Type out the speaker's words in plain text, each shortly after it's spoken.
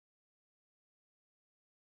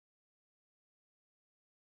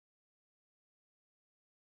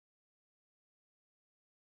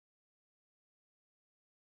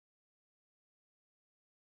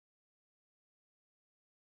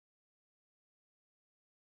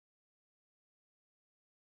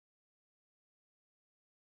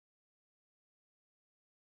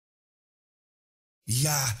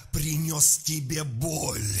Я принес тебе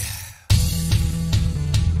боль.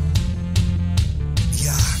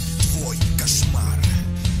 Я твой кошмар.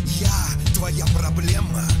 Я твоя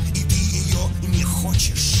проблема, и ты ее не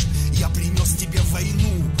хочешь. Я принес тебе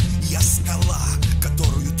войну. Я скала,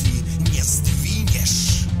 которую ты не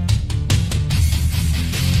сдвинешь.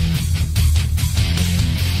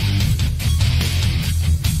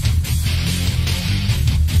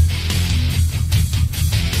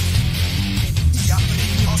 Я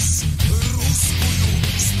принес русскую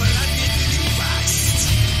справедливость.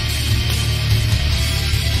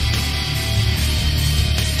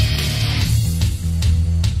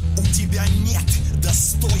 У тебя нет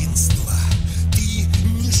достоинства. Ты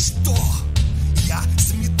ничто. Я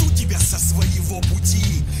смету тебя со своего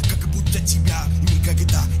пути, как будто тебя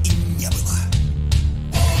никогда и не было.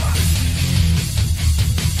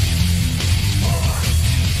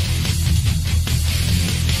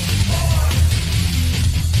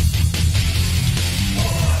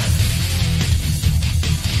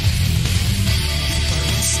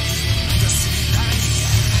 До свидания.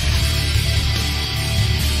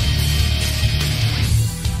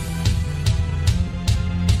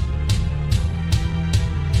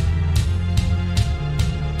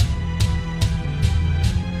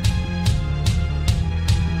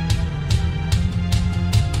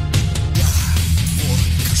 Я твой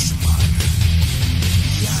кошмар.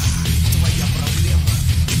 Я твоя проблема,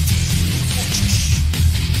 и ты ее не хочешь.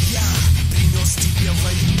 Я принес тебе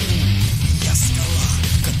войну. Я скала,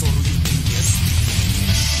 которую ты не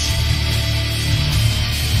сдвинешь.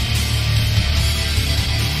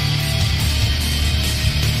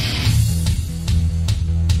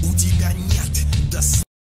 У тебя нет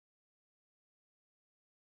достоинства.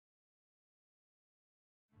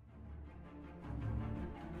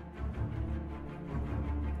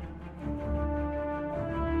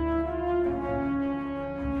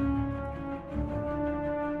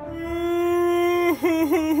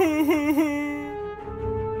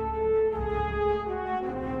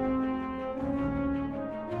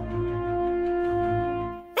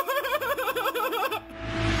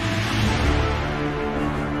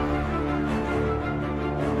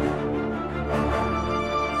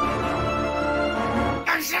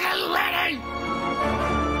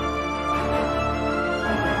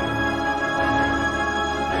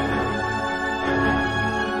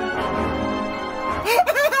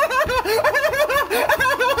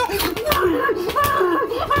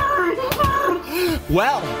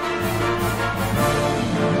 Well.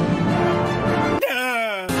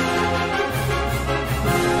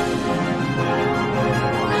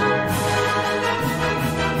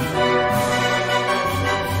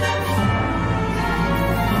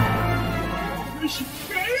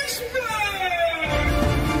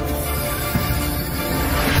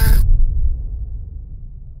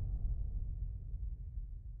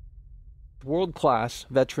 World-class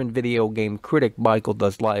veteran video game critic Michael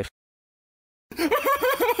Does Life.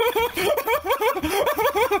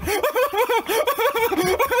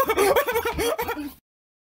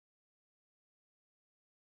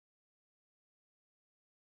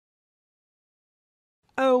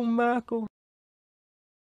 Oh, Michael.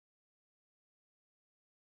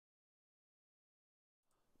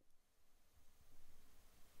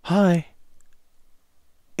 Hi.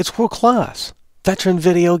 It's world-class veteran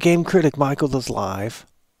video game critic Michael Does Live.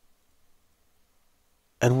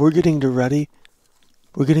 And we're getting ready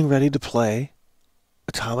to play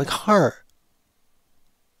Atomic Heart.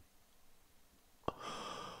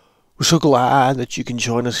 We're so glad that you can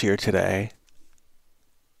join us here today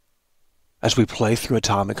as we play through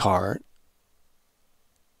Atomic Heart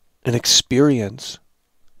and experience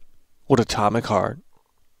what Atomic Heart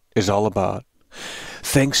is all about.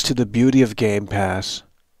 Thanks to the beauty of Game Pass,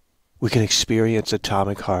 we can experience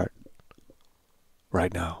Atomic Heart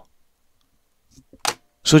right now.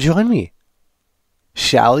 So join me.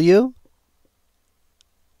 Shall you?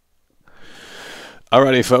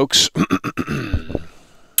 Alrighty, folks.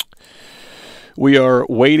 We are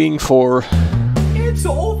waiting for... It's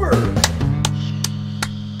over!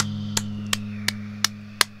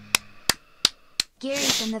 Gary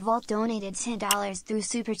from the Vault donated $10 through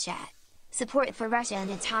Super Chat. Support for Russia and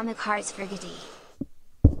Atomic Heart's Frigate.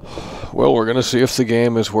 Well, we're going to see if the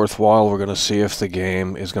game is worthwhile. We're going to see if the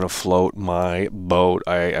game is going to float my boat.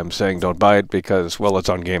 I am saying don't buy it because, well, it's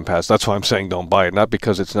on Game Pass. That's why I'm saying don't buy it. Not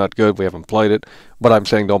because it's not good. We haven't played it. But I'm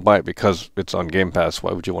saying don't buy it because it's on Game Pass.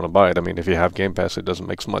 Why would you want to buy it? I mean, if you have Game Pass, it doesn't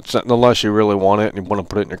make so much sense. Unless you really want it and you want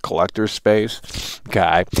to put it in your collector's space.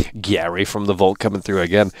 Guy, Gary from the Vault coming through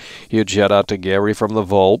again. Huge shout out to Gary from the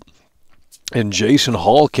Vault. And Jason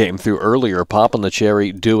Hall came through earlier, popping the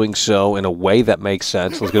cherry, doing so in a way that makes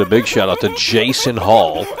sense. Let's get a big shout out to Jason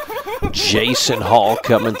Hall. Jason Hall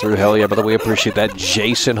coming through. Hell yeah, by the way, appreciate that.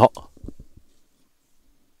 Jason Hall.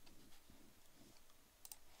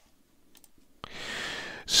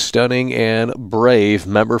 Stunning and Brave,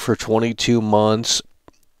 member for 22 months.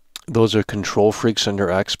 Those are Control Freaks under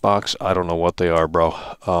Xbox. I don't know what they are, bro.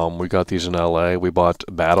 We got these in LA. We bought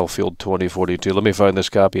Battlefield 2042. Let me find this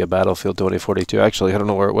copy of Battlefield 2042. Actually, I don't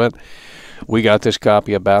know where it went. We got this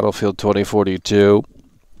copy of Battlefield 2042.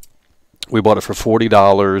 We bought it for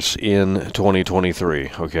 $40 in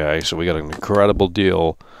 2023. Okay, so we got an incredible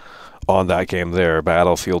deal on that game there,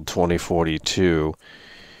 Battlefield 2042.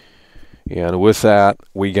 And with that,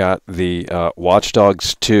 we got the Watch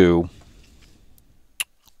Dogs 2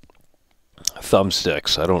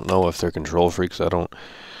 thumbsticks. I don't know if they're Control Freaks. I don't.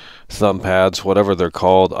 Thumb pads, whatever they're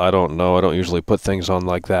called. I don't know. I don't usually put things on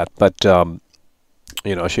like that. But,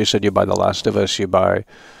 you know, she said you buy The Last of Us, you buy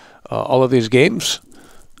all of these games,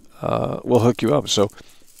 we'll hook you up. So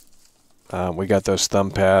we got those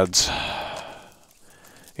thumb pads.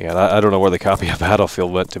 And I don't know where the copy of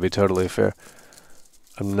Battlefield went, to be totally fair.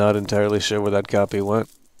 I'm not entirely sure where that copy went.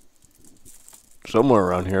 Somewhere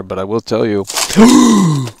around here, but I will tell you.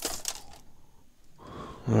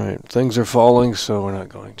 Alright, things are falling, so we're not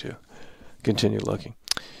going to continue looking.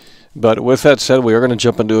 But with that said, we are going to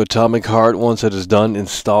jump into Atomic Heart once it is done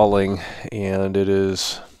installing, and it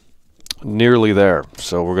is nearly there.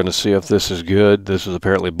 So we're going to see if this is good. This is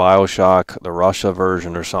apparently BioShock, the Russia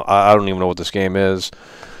version or something. I don't even know what this game is,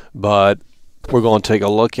 but we're going to take a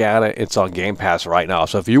look at it. It's on Game Pass right now.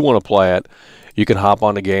 So if you want to play it, you can hop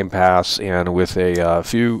onto Game Pass, and with a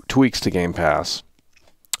few tweaks to Game Pass,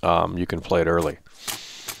 you can play it early.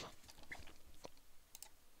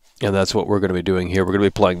 And that's what we're going to be doing here. We're going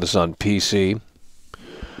to be playing this on PC.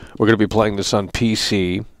 We're going to be playing this on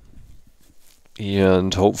PC.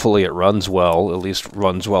 And hopefully it runs well. At least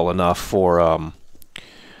runs well enough for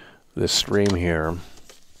this stream here.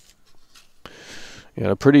 And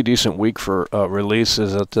a pretty decent week for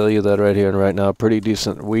releases. I'll tell you that right here and right now. Pretty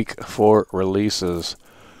decent week for releases.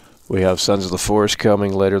 We have Sons of the Forest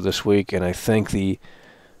coming later this week. And I think the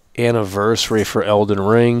anniversary for Elden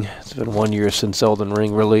Ring. It's been 1 year since Elden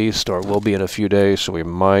Ring released, or will be in a few days, so we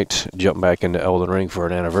might jump back into Elden Ring for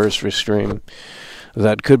an anniversary stream.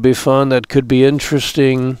 That could be fun, that could be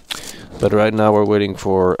interesting, but right now we're waiting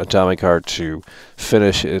for Atomic Heart to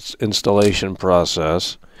finish its installation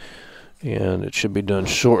process, and it should be done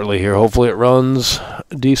shortly here. Hopefully it runs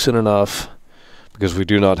decent enough, because we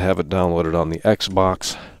do not have it downloaded on the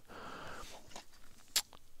Xbox.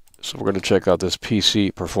 So we're going to check out this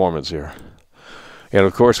PC performance here. And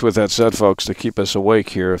of course, with that said, folks, to keep us awake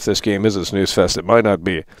here, if this game is a snooze fest, it might not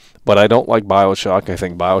be. But I don't like BioShock. I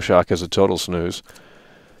think BioShock is a total snooze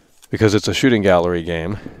because it's a shooting gallery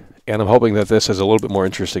game. And I'm hoping that this is a little bit more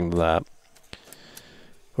interesting than that.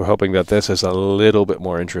 We're hoping that this is a little bit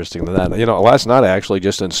more interesting than that. You know, last night I actually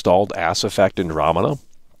just installed Ass Effect Andromeda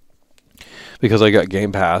because I got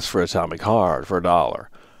Game Pass for Atomic Heart for $1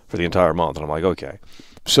 for the entire month. And I'm like, okay.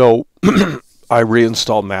 So I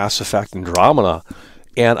reinstalled Mass Effect Andromeda,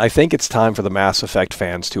 and I think it's time for the Mass Effect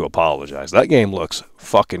fans to apologize. That game looks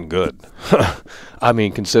fucking good. I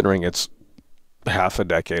mean, considering it's half a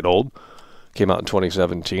decade old, came out in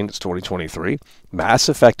 2017, it's 2023. Mass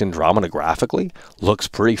Effect Andromeda graphically looks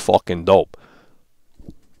pretty fucking dope.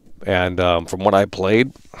 And from what I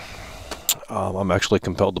played, I'm actually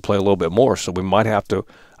compelled to play a little bit more, so we might have to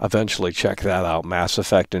eventually check that out, Mass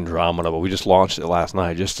Effect Andromeda. But we just launched it last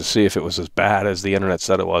night just to see if it was as bad as the internet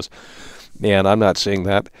said it was. And I'm not seeing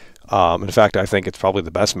that. In fact, I think it's probably the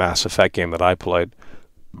best Mass Effect game that I played.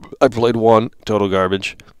 I played 1, total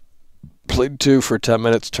garbage. Played 2 for 10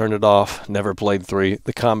 minutes, turned it off. Never played 3.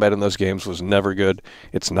 The combat in those games was never good.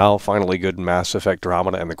 It's now finally good in Mass Effect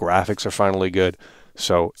Andromeda, and the graphics are finally good.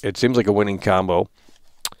 So it seems like a winning combo.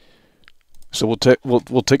 So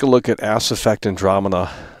we'll take a look at Ass Effect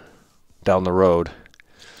Andromeda down the road.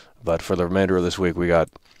 But for the remainder of this week, we got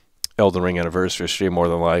Elden Ring Anniversary stream more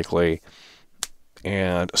than likely,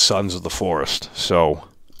 and Sons of the Forest. So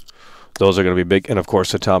those are going to be big, and of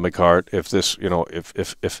course Atomic Heart. If this, you know, if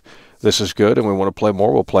this is good and we want to play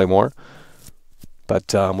more, we'll play more.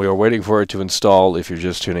 But we are waiting for it to install. If you're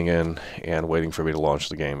just tuning in and waiting for me to launch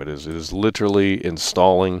the game, it is literally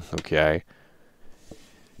installing. Okay.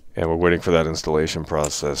 And we're waiting for that installation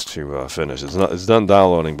process to finish. It's done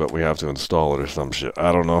downloading, but we have to install it or some shit.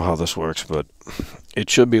 I don't know how this works, but it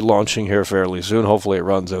should be launching here fairly soon. Hopefully it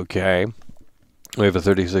runs okay. We have a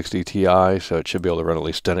 3060 Ti, so it should be able to run at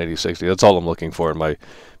least 1080-60. That's all I'm looking for in my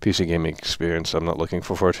PC gaming experience. I'm not looking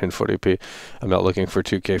for 1440p. I'm not looking for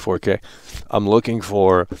 2K, 4K. I'm looking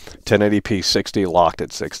for 1080p 60 locked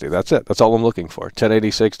at 60. That's it. That's all I'm looking for.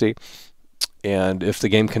 1080-60. And if the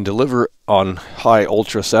game can deliver on high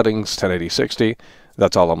ultra settings, 1080-60,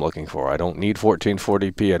 that's all I'm looking for. I don't need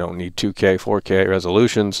 1440p. I don't need 2K, 4K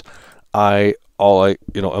resolutions. I'm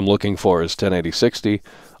looking for is 1080-60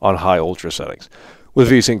 on high ultra settings with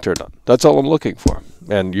VSync turned on. That's all I'm looking for.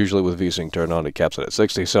 And usually with VSync turned on, it caps it at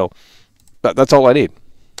 60. So that's all I need.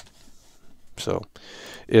 So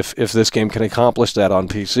if this game can accomplish that on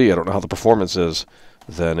PC, I don't know how the performance is,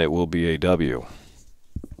 then it will be a W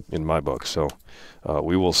in my book. So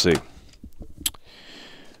we will see.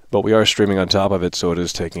 But we are streaming on top of it, so it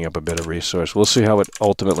is taking up a bit of resource. We'll see how it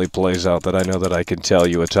ultimately plays out. That I know that I can tell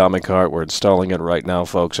you. Atomic Heart, we're installing it right now,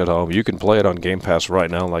 folks, at home. You can play it on Game Pass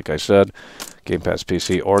right now, like I said. Game Pass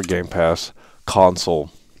PC or Game Pass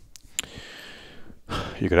console.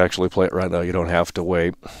 You could actually play it right now. You don't have to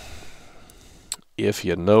wait. If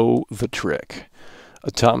you know the trick.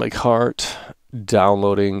 Atomic Heart,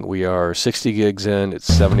 downloading. We are 60 gigs in. It's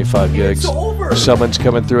 75 gigs. It's over. Someone's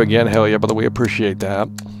coming through again. Hell yeah, brother. We appreciate that.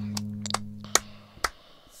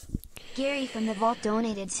 Gary from the Vault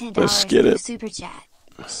donated $10 Let's get through it. Super Chat.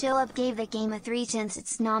 Shillup gave the game a 3 since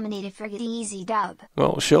it's nominated for the Easy Dub.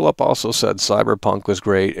 Well, Shillup also said Cyberpunk was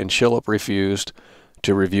great, and Shillup refused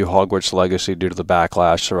to review Hogwarts Legacy due to the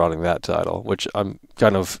backlash surrounding that title, which I'm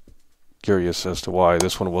kind of curious as to why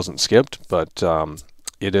this one wasn't skipped, but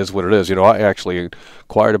it is what it is. You know, I actually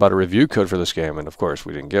inquired about a review code for this game, and of course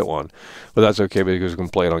we didn't get one, but that's okay because we can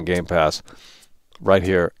play it on Game Pass right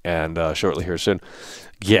here and shortly here soon.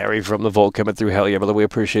 Gary from the Vault coming through. Hell yeah, brother. We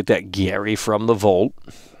appreciate that. Gary from the Vault.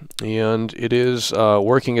 And it is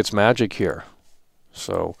working its magic here.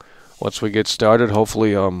 So once we get started,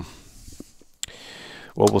 hopefully, well,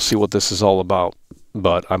 we'll see what this is all about.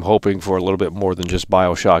 But I'm hoping for a little bit more than just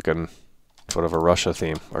Bioshock and sort of a Russia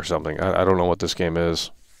theme or something. I don't know what this game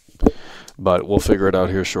is. But we'll figure it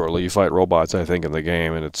out here shortly. You fight robots, I think, in the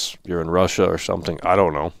game, and you're in Russia or something. I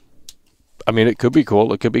don't know. I mean, it could be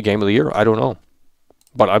cool. It could be Game of the Year. I don't know.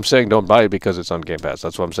 But I'm saying don't buy it because it's on Game Pass.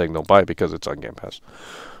 That's what I'm saying. Don't buy it because it's on Game Pass.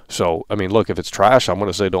 So, I mean, look, if it's trash, I'm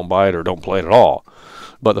going to say don't buy it or don't play it at all.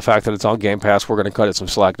 But the fact that it's on Game Pass, we're going to cut it some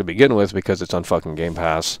slack to begin with because it's on fucking Game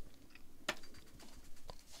Pass.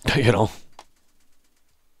 You know?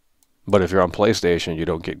 But if you're on PlayStation, you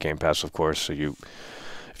don't get Game Pass, of course. So if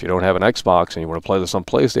you don't have an Xbox and you want to play this on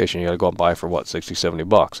PlayStation, you got to go and buy it for what, 60, 70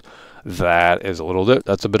 bucks. That's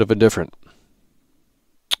a bit of a different.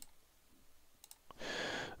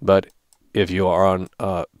 But if you are on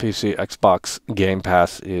PC, Xbox, Game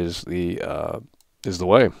Pass is the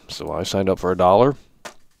way. So I signed up for $1,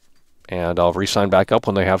 and I'll re-sign back up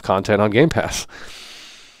when they have content on Game Pass.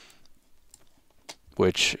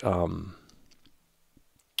 Which,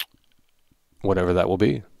 whatever that will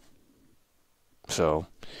be. So,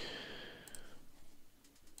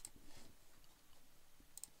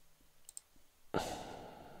 okay,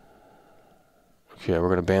 we're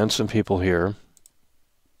going to ban some people here.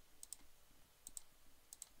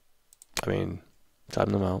 I mean, time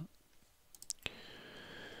them out.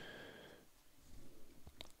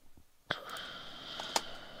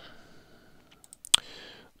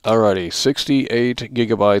 Alrighty, 68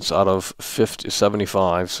 gigabytes out of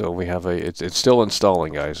 75, so we have it's still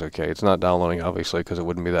installing, guys, okay? It's not downloading, obviously, because it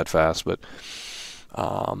wouldn't be that fast, but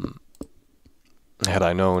had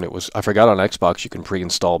I known I forgot on Xbox you can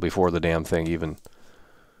pre-install before the damn thing even.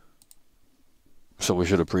 So we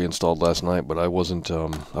should have pre-installed last night, but I wasn't.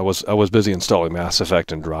 I was busy installing Mass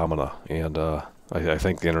Effect Andromeda, and I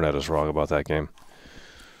think the internet is wrong about that game.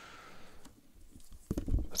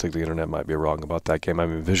 I think the internet might be wrong about that game. I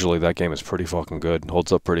mean, visually, that game is pretty fucking good.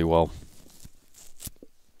 Holds up pretty well.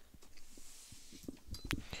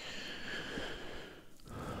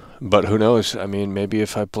 But who knows? I mean, maybe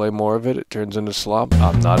if I play more of it, it turns into slop.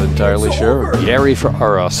 I'm not entirely sure. Gary from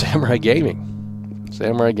Samurai Gaming.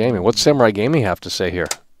 Samurai Gaming. What's Samurai Gaming have to say here?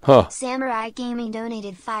 Huh. Samurai Gaming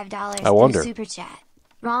donated $5 I wonder. through Super Chat.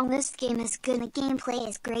 Wrong, this game is good. The gameplay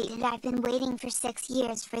is great, and I've been waiting for 6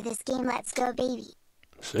 years for this game. Let's go, baby.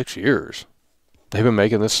 6 years? They've been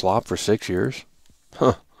making this slop for 6 years?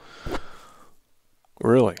 Huh.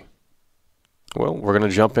 Really? Well, we're going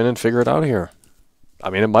to jump in and figure it out here.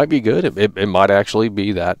 I mean, it might be good. It might actually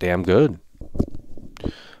be that damn good.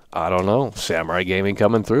 I don't know. Samurai Gaming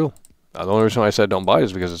coming through. The only reason why I said don't buy it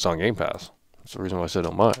is because it's on Game Pass. That's the reason why I said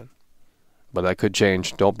don't buy it. But that could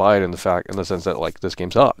change. Don't buy it in the sense that, like, this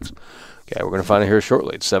game sucks. Okay, we're going to find it here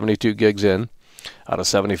shortly. It's 72 gigs in. out of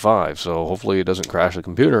 75. So hopefully it doesn't crash the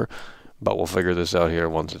computer, but we'll figure this out here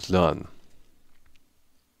once it's done.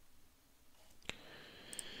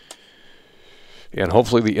 And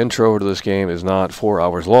hopefully the intro to this game is not 4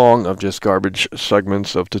 hours long of just garbage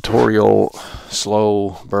segments of tutorial,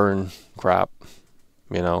 slow burn crap.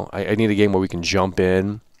 You know, I need a game where we can jump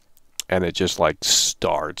in and it just like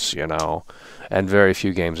starts, you know. And very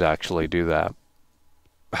few games actually do that.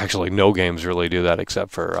 Actually, no games really do that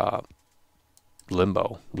except for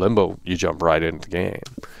Limbo. Limbo, you jump right into the game.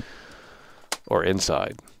 Or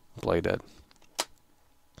Inside, Play Dead.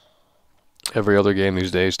 Every other game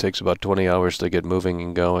these days takes about 20 hours to get moving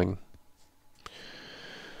and going.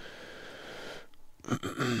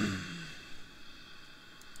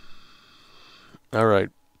 All right.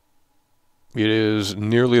 It is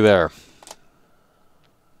nearly there.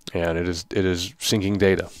 And it is syncing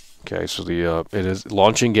data. Okay, so it is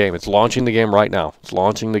launching game. It's launching the game right now. It's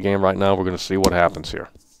launching the game right now. We're going to see what happens here.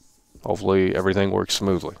 Hopefully everything works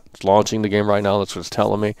smoothly. It's launching the game right now. That's what it's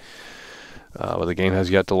telling me. But the game has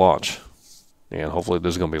yet to launch. And hopefully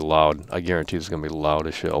this is going to be loud. I guarantee this is going to be loud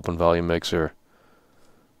as shit. Open volume mixer.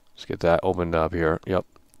 Let's get that opened up here. Yep.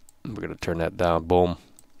 We're going to turn that down. Boom.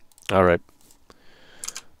 All right.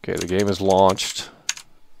 Okay, the game is launched.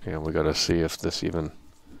 And we got to see if this even...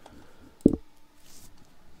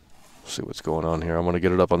 see what's going on here. I'm going to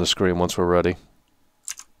get it up on the screen once we're ready.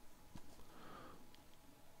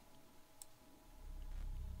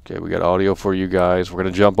 Okay, we got audio for you guys. We're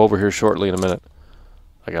going to jump over here shortly in a minute.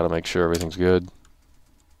 I got to make sure everything's good.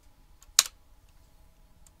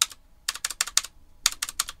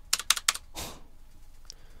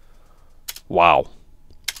 Wow.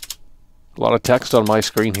 A lot of text on my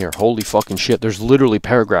screen here. Holy fucking shit. There's literally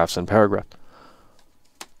paragraphs and paragraphs.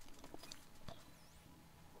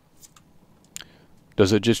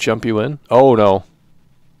 Does it just jump you in? Oh, no.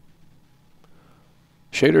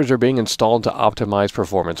 Shaders are being installed to optimize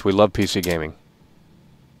performance. We love PC gaming.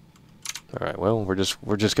 All right, well, we're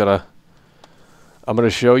just gonna... I'm gonna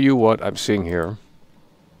show you what I'm seeing here.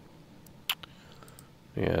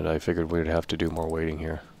 And I figured we'd have to do more waiting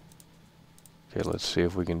here. Okay, let's see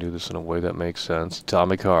if we can do this in a way that makes sense.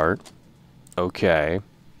 Atomic Heart. Okay.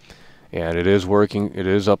 And it is working. It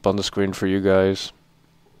is up on the screen for you guys.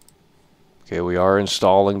 Okay, we are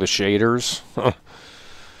installing the shaders.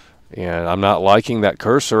 And I'm not liking that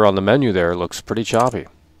cursor on the menu there. It looks pretty choppy.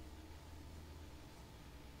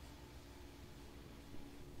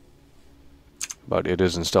 But it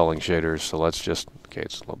is installing shaders, so let's just... okay,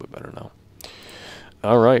 it's a little bit better now.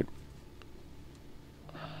 All right.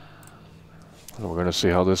 And we're going to see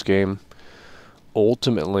how this game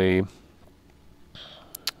ultimately...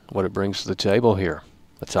 what it brings to the table here.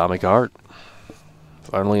 Atomic Heart.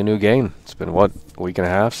 Finally a new game. It's been, what, a week and a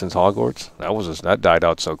half since Hogwarts? That died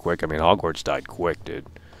out so quick. I mean, Hogwarts died quick, dude.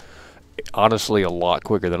 Honestly, a lot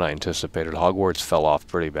quicker than I anticipated. Hogwarts fell off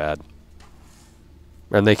pretty bad.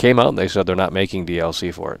 And they came out and they said they're not making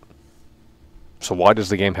DLC for it. So why does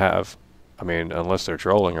the game have... I mean, unless they're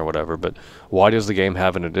trolling or whatever, but why does the game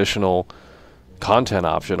have an additional content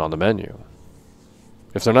option on the menu?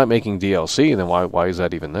 If they're not making DLC, then why is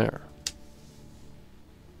that even there?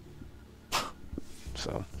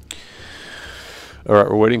 So, all right,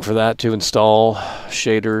 we're waiting for that to install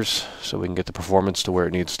shaders so we can get the performance to where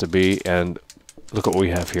it needs to be. And look what we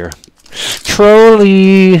have here.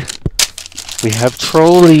 Trolley! We have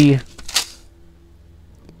Trolley.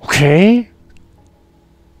 Okay?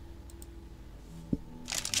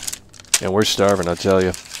 And we're starving, I tell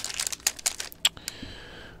you.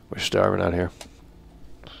 We're starving out here.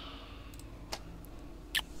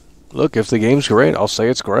 Look, if the game's great, I'll say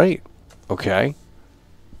it's great. Okay?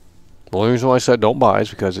 The only reason why I said don't buy is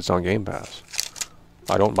because it's on Game Pass.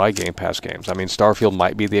 I don't buy Game Pass games. I mean, Starfield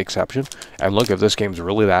might be the exception. And look, if this game's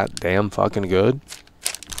really that damn fucking good,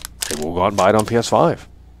 we'll go out and buy it on PS5.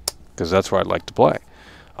 Because that's where I'd like to play.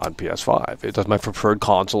 On PS5. That's my preferred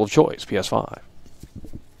console of choice, PS5.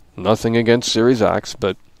 Nothing against Series X,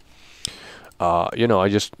 but, you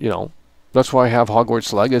know, that's why I have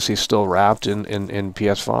Hogwarts Legacy still wrapped in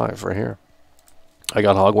PS5 right here. I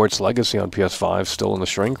got Hogwarts Legacy on PS5 still in the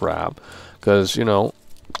shrink wrap because, you know,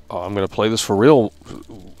 I'm going to play this for real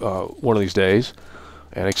one of these days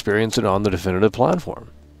and experience it on the definitive platform.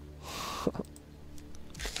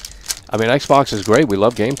 I mean, Xbox is great. We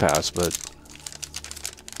love Game Pass, but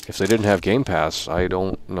if they didn't have Game Pass, I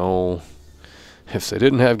don't know. If they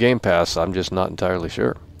didn't have Game Pass, I'm just not entirely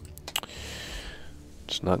sure.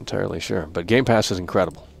 Just not entirely sure. But Game Pass is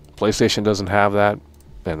incredible. PlayStation doesn't have that.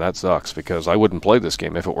 Man, that sucks because I wouldn't play this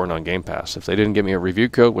game if it weren't on Game Pass. If they didn't give me a review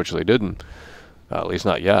code, which they didn't, at least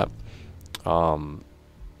not yet,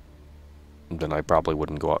 then I probably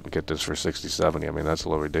wouldn't go out and get this for 60, 70. I mean, that's a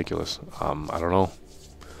little ridiculous. I don't know.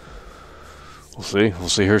 We'll see. We'll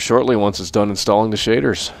see here shortly once it's done installing the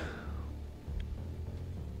shaders.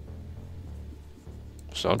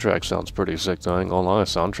 Soundtrack sounds pretty sick, though. I ain't gonna lie.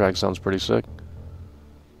 Soundtrack sounds pretty sick.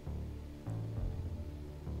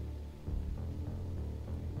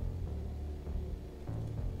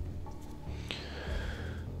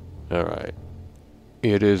 Alright.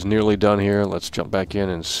 It is nearly done here. Let's jump back in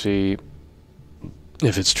and see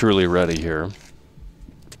if it's truly ready here.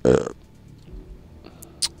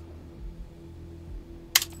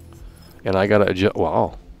 And I gotta adjust.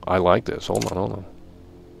 Wow. I like this. Hold on.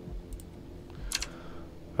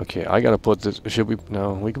 Okay, I gotta put this. Should we?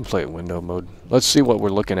 No, we can play it window mode. Let's see what we're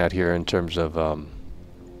looking at here in terms of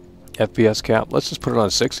FPS cap. Let's just put it on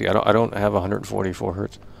 60. I don't have 144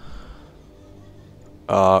 hertz.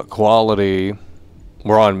 Quality.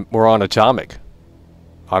 We're on atomic.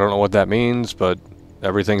 I don't know what that means, but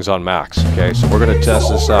everything's on max. Okay, so we're gonna test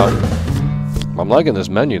this out. I'm liking this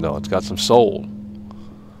menu though. It's got some soul.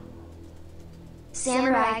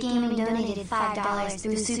 Samurai Gaming donated $5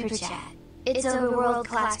 through Super Chat. It's over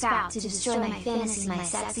world-class bout to destroy my fantasy, my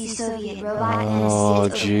sexy Soviet robot. Oh,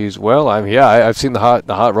 jeez. Well, I've seen the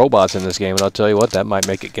hot robots in this game, and I'll tell you what, that might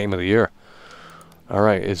make it game of the year. All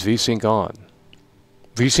right, is VSync on?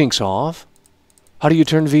 VSync's off? How do you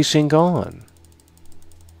turn VSync on?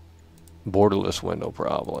 Borderless window,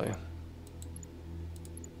 probably.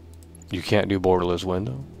 You can't do borderless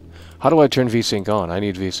window? How do I turn VSync on? I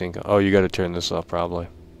need VSync on. Oh, you got to turn this off, probably.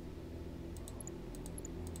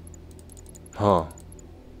 Huh. Well,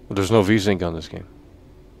 there's no VSync on this game.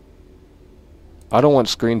 I don't want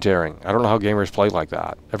screen tearing. I don't know how gamers play like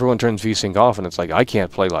that. Everyone turns VSync off, and it's like, I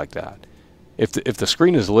can't play like that. If the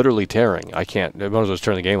screen is literally tearing, I can't. I might as well just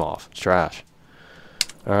turn the game off. It's trash.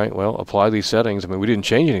 Alright, well, apply these settings. I mean, we didn't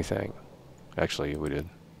change anything. Actually, we did.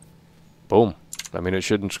 Boom. I mean, it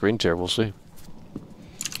shouldn't screen tear. We'll see.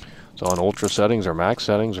 It's on ultra settings or max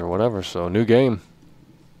settings or whatever. So, new game.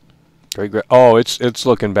 Great. Oh, it's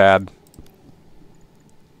looking bad.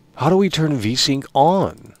 How do we turn VSync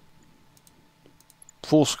on?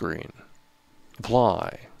 Full screen.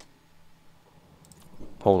 Apply.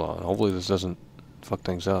 Hold on. Hopefully this doesn't fuck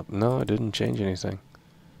things up. No, it didn't change anything.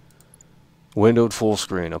 Windowed full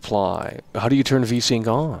screen. Apply. How do you turn VSync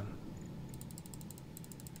on?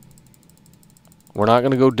 We're not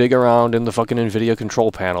going to go dig around in the fucking NVIDIA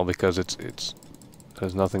control panel because it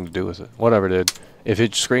has nothing to do with it. Whatever it did. If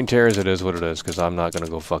it screen tears, it is what it is, because I'm not going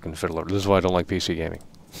to go fucking fiddle. This is why I don't like PC gaming.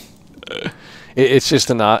 It's just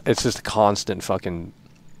a constant fucking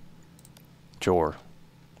chore.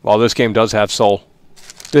 Well, this game does have soul.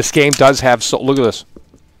 This game does have soul. Look at this.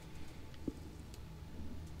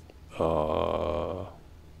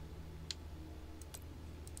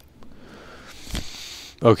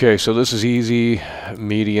 Okay, so this is easy,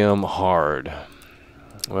 medium, hard.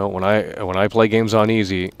 Well, when I play games on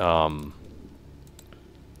easy, a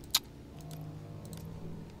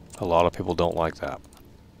lot of people don't like that.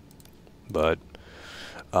 But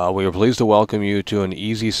we are pleased to welcome you to an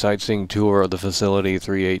easy sightseeing tour of the facility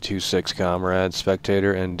 3826, comrades,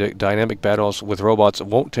 spectator, and dynamic battles with robots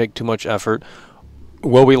won't take too much effort.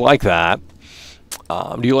 Well, we like that.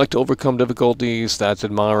 Do you like to overcome difficulties? That's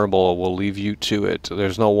admirable. We'll leave you to it.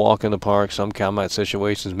 There's no walk in the park. Some combat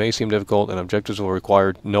situations may seem difficult, and objectives will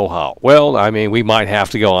require know-how. Well, I mean, we might have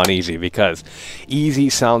to go on easy, because easy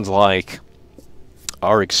sounds like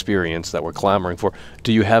our experience that we're clamoring for.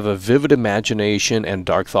 Do you have a vivid imagination and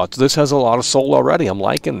dark thoughts? This has a lot of soul already. I'm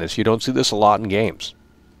liking this. You don't see this a lot in games.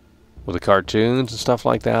 With the cartoons and stuff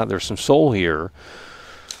like that, there's some soul here.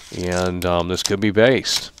 And this could be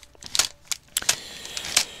based.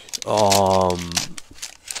 What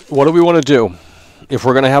do we want to do? If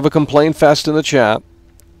we're going to have a complaint fest in the chat,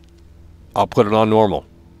 I'll put it on normal.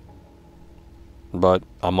 But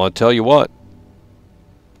I'm going to tell you what.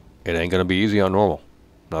 It ain't going to be easy on normal.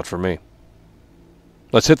 Not for me.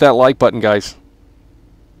 Let's hit that like button, guys.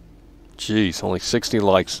 Jeez, only 60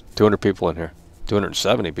 likes. 200 people in here.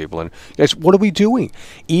 270 people in here. Guys, what are we doing?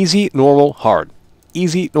 Easy, normal, hard.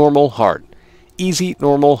 Easy, normal, hard. Easy,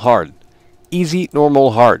 normal, hard. Easy,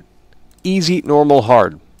 normal, hard. Easy, normal,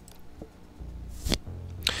 hard.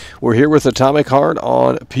 We're here with Atomic Heart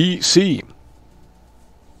on PC.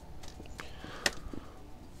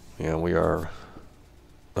 Yeah, we are.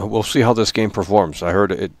 We'll see how this game performs. I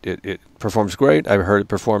heard it performs great. I heard it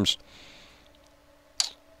performs.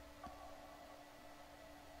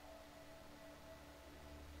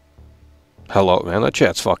 Hello, man. That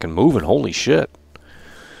chat's fucking moving. Holy shit.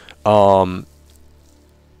 Guys.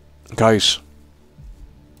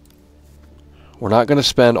 We're not going to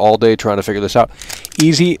spend all day trying to figure this out.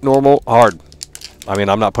 Easy, normal, hard. I mean,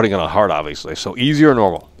 I'm not putting it on hard, obviously. So easy or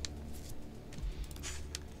normal?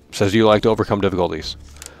 Says, do you like to overcome difficulties?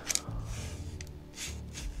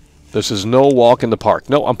 This is no walk in the park.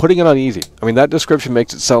 No, I'm putting it on easy. I mean, that description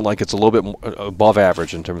makes it sound like it's a little bit above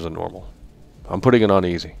average in terms of normal. I'm putting it on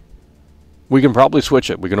easy. We can probably switch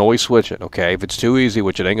it. We can always switch it, okay? If it's too easy,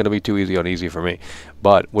 which it ain't going to be too easy on easy for me.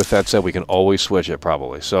 But with that said, we can always switch it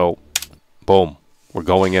probably. So, boom. We're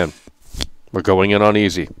going in. We're going in on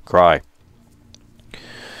easy. Cry.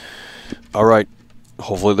 All right.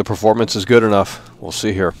 Hopefully the performance is good enough. We'll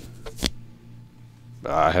see here.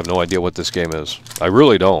 I have no idea what this game is. I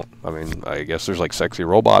really don't. I mean, I guess there's like sexy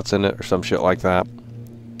robots in it or some shit like that.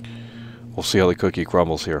 We'll see how the cookie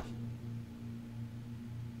crumbles here.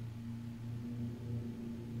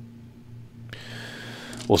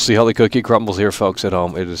 We'll see how the cookie crumbles here, folks at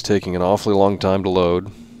home. It is taking an awfully long time to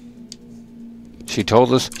load. She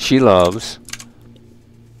told us she loves.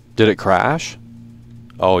 Did it crash?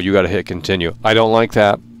 Oh, you got to hit continue. I don't like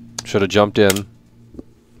that. Should have jumped in.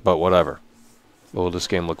 But whatever. Oh, this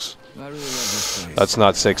game looks... I really love this place. That's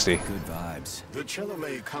not 60. Good vibes. The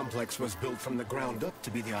Chalamet complex was built from the ground up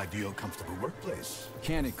to be the ideal, comfortable workplace.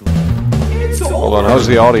 Mechanically. It's Hold on, over. how's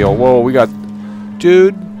the audio? Whoa, we got...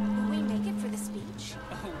 Dude. Will we make it for the speech?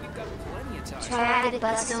 Triadic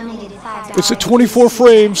Bus donated $5. It's at 24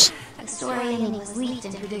 frames. The story ending was leaked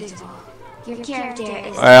and predictable. Your character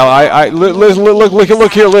is... Well,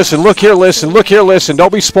 look here, listen. Look here, listen.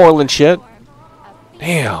 Don't be spoiling shit.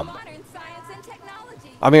 Damn.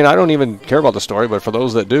 I mean, I don't even care about the story, but for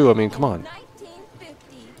those that do, I mean, come on.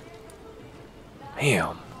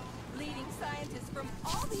 Damn. Leading scientists from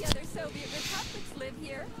all the other Soviet republics live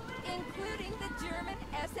here, including the German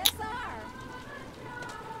SSR.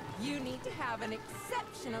 You need to have an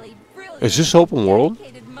exceptionally brilliant, Is this open world?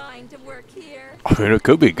 dedicated mind to work here. I mean, it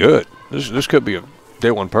could be good. This could be a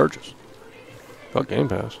day one purchase. Fuck Game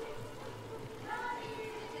Pass.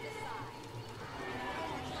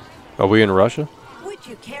 Are we in Russia? Would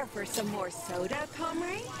you care for some more soda,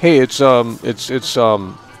 comrade? Hey, it's I'm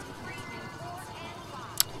gonna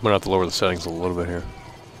have to lower the settings a little bit here.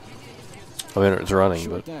 I mean, it's running,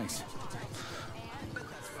 Sure, but thanks.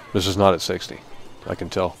 this is not at 60. I can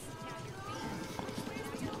tell.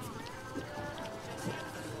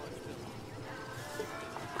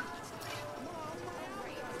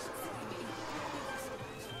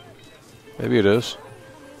 Maybe it is.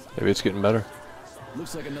 Maybe it's getting better.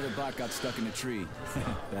 Looks like another bot got stuck in a tree.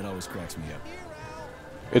 That always cracks me up.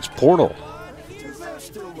 It's Portal. They're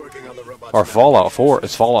still working on the robots. Or Fallout 4.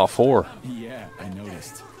 It's Fallout 4. Yeah, I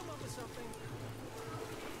noticed.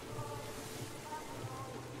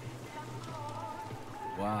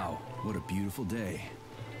 Wow, what a beautiful day.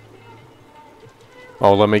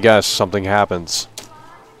 Oh, let me guess. Something happens.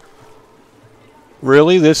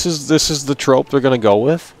 Really? This is the trope they're gonna go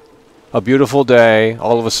with? A beautiful day.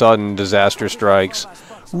 All of a sudden, disaster strikes.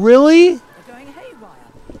 Really?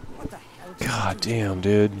 God damn,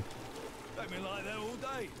 dude.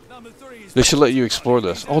 They should let you explore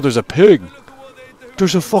this. Oh, there's a pig.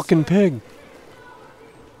 There's a fucking pig.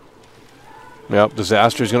 Yep,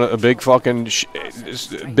 disaster's gonna... A big fucking...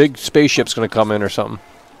 big spaceship's gonna come in or something.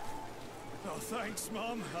 Oh, thanks,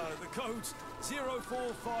 Mum. The code's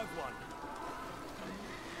 0451.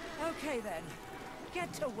 Okay then,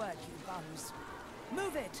 get to work, you bums.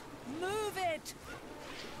 Move it! Move it!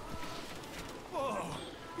 Oh,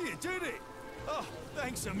 you did it. Oh,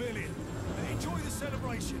 thanks a million. Enjoy the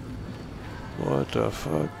celebration. What the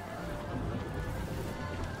fuck?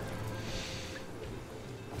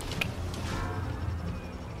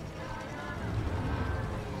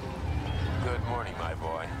 Good morning, my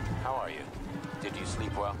boy. How are you? Did you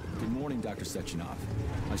sleep well? Good morning, Dr. Sechenov.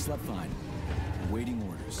 I slept fine. Waiting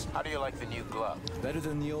orders. How do you like the new glove? Better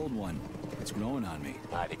than the old one. It's growing on me.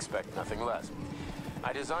 I'd expect nothing less.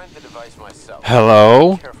 I designed the device myself.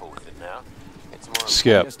 Hello? Be careful with it now. It's more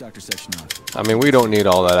Skip. Yes, Dr. Sechenov. I mean, we don't need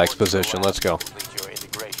all that exposition. Let's go. Complete your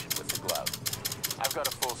integration with the glove. I've got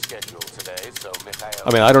a full schedule today, so Mikhail...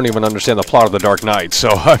 I mean, I don't even understand the plot of The Dark Knight, so,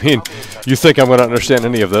 I mean, you think I'm going to understand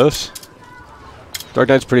any of this? Dark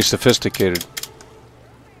Knight's pretty sophisticated.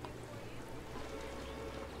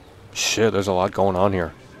 Shit, there's a lot going on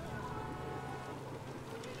here.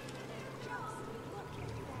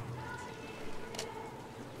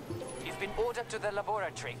 You've been ordered to the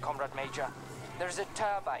laboratory, Comrade Major. There's a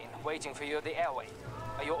turbine waiting for you at the airway.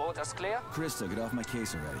 Are your orders clear? Crystal, get off my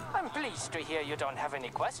case already. I'm pleased to hear you don't have any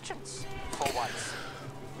questions. For once.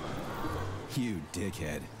 You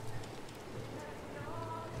dickhead.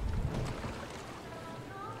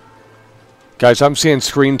 Guys, I'm seeing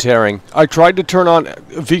screen tearing. I tried to turn on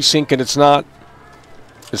VSync and it's not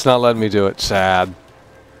letting me do it. Sad.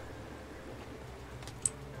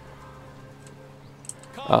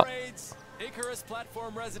 Comrades, Icarus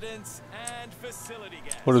platform residents, and facility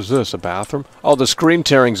guests. What is this? A bathroom? Oh, the screen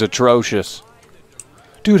tearing's atrocious.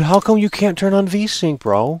 Dude, how come you can't turn on VSync,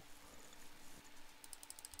 bro?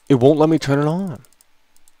 It won't let me turn it on.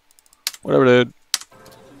 Whatever, dude.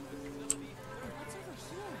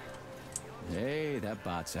 Hey, that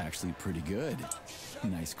bot's actually pretty good.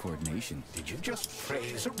 Nice coordination. Did you just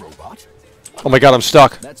praise a robot? Oh my god, I'm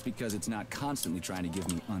stuck. That's because it's not constantly trying to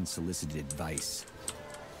give me unsolicited advice.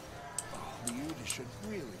 You should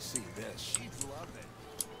really see this. She'd love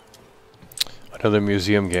it. Another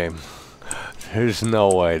museum game. There's no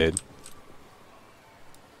way, dude.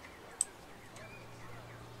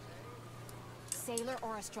 Sailor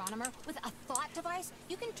or astronomer with a thought device,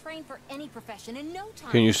 you can train for any profession in no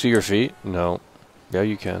time. Can you see your feet? No. Yeah,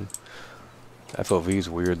 you can. FOV's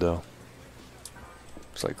weird, though.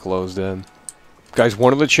 It's like closed in. Guys,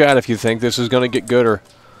 one in the chat if you think this is going to get gooder.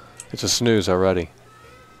 It's a snooze already.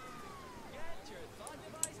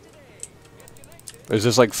 Is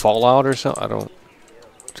this like Fallout or something? I don't...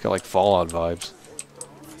 It's got like Fallout vibes.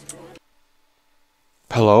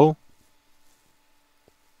 Hello?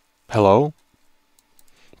 Hello?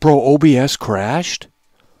 Bro, OBS crashed?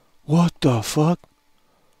 What the fuck?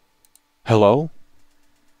 Hello?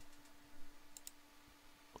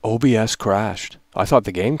 OBS crashed. I thought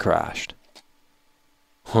the game crashed.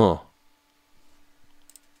 Huh.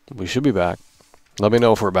 We should be back. Let me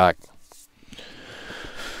know if we're back.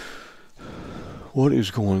 What is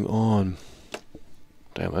going on?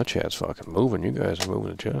 Damn, that chat's fucking moving. You guys are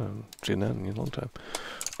moving the chat. I haven't seen that in a long time.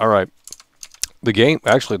 Alright. The game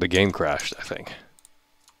crashed, I think.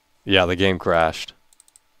 Yeah, the game crashed.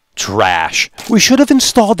 Trash. We should have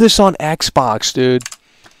installed this on Xbox, dude.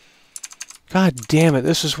 God damn it.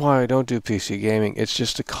 This is why I don't do PC gaming. It's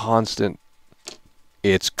just a constant...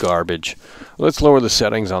 It's garbage. Let's lower the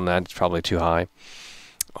settings on that. It's probably too high.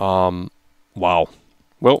 Wow.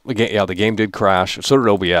 Well, the game did crash. So did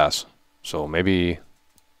OBS. So maybe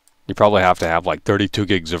you probably have to have like 32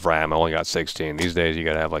 gigs of RAM. I only got 16. These days you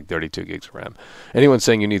got to have like 32 gigs of RAM. Anyone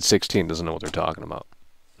saying you need 16 doesn't know what they're talking about.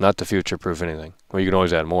 Not to future-proof anything. Well, you can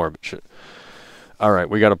always add more, but shit. All right,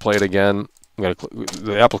 we got to play it again.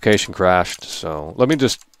 The application crashed, so let me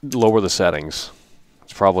just lower the settings.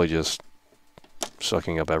 It's probably just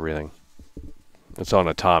sucking up everything. It's on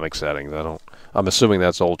atomic settings. I'm assuming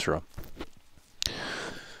that's ultra.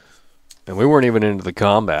 And we weren't even into the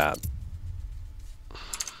combat.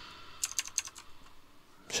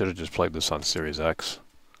 Should have just played this on Series X.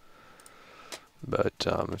 But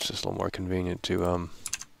it's just a little more convenient to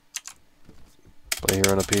play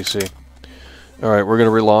here on a PC. Alright, we're going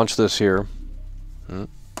to relaunch this here. We're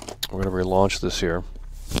going to relaunch this here.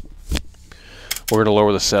 We're going to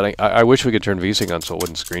lower the setting. I wish we could turn VSync on so it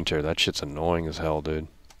wouldn't screen tear. That shit's annoying as hell, dude.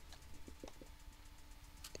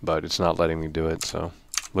 But it's not letting me do it, so...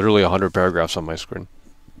 Literally 100 paragraphs on my screen.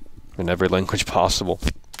 In every language possible.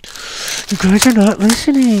 You guys are not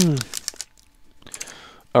listening!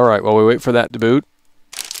 Alright, while we wait for that to boot.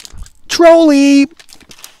 Trolley!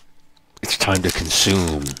 It's time to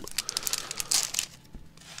consume.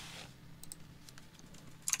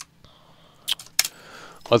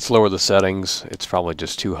 Let's lower the settings. It's probably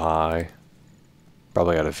just too high.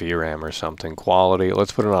 Probably got a VRAM or something. Quality.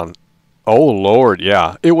 Let's put it on... Oh, Lord,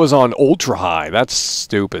 yeah. It was on ultra high. That's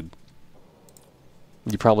stupid.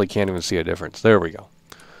 You probably can't even see a difference. There we go.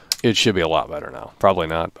 It should be a lot better now. Probably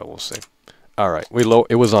not, but we'll see. Alright,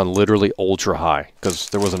 it was on literally ultra high. Because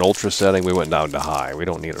there was an ultra setting, we went down to high. We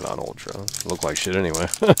don't need it on ultra. It looked like shit anyway.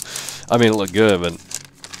 I mean, it looked good, but...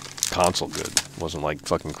 Console good. It wasn't like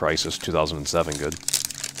fucking Crysis 2007 good.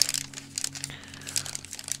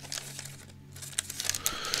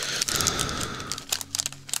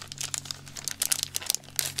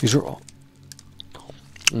 These are all...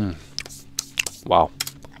 Wow.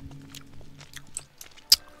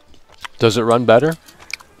 Does it run better?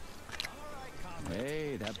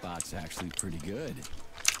 Hey, that bot's actually pretty good.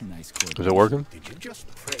 Nice coordination. Is it working? Did you just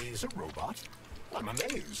praise a robot? I'm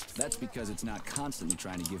amazed. That's because it's not constantly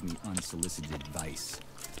trying to give me unsolicited advice.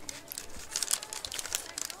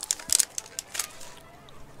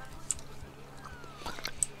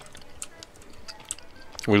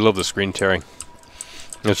 We love the screen tearing.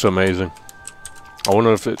 It's amazing. I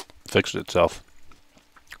wonder if it fixed itself.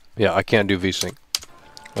 Yeah, I can't do VSync.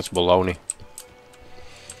 That's baloney.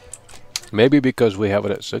 Maybe because we have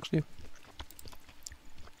it at 60?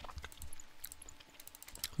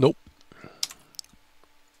 Nope.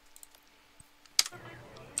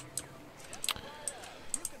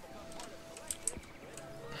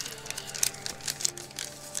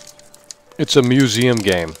 It's a museum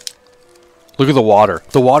game. Look at the water.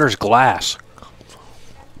 The water's glass.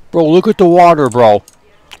 Bro, look at the water, bro.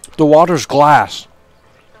 The water's glass.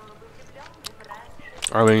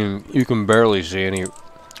 I mean, you can barely see any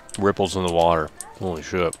ripples in the water. Holy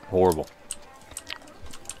shit. Horrible.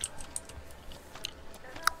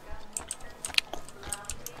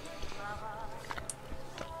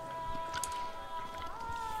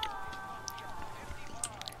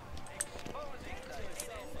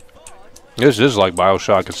 This is like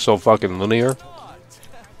BioShock. It's so fucking linear.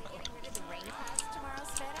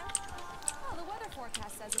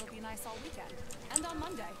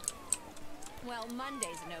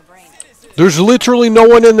 There's literally no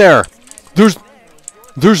one in there.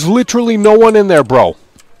 There's literally no one in there, bro.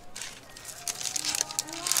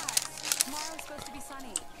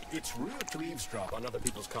 It's rude to eavesdrop on other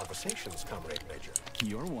people's conversations, Comrade Major.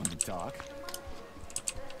 You're one to talk.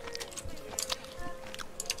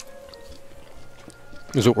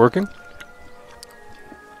 Is it working?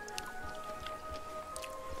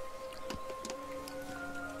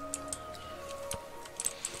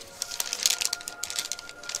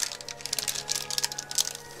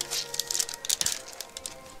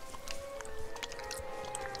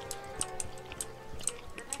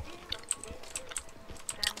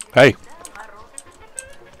 Hey.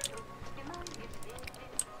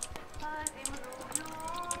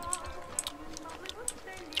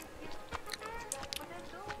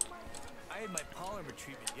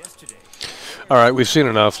 All right, we've seen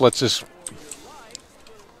enough. Let's just...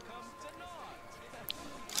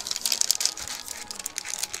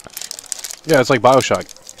 Yeah, it's like BioShock.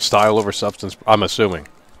 Style over substance, I'm assuming.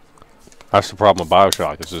 That's the problem with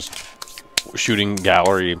BioShock. It's just shooting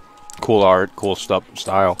gallery, cool art, cool stuff,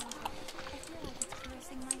 style.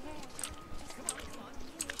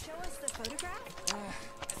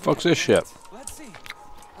 Fuck's this shit?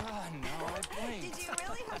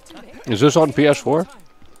 Is this on PS4?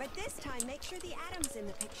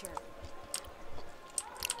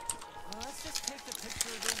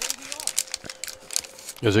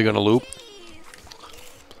 Is it gonna loop?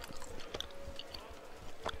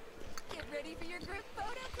 Get ready for your group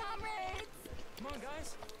photo, comrades. Come on,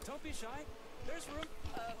 guys. Don't be shy. There's room.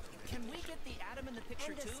 Can we get the atom in the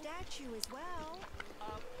picture and too? And the statue as well.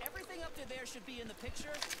 Everything up to there should be in the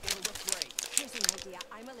picture. It'll look great. Here's an idea.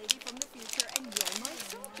 I'm a lady from the future, and you're my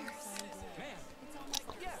soldiers. Man.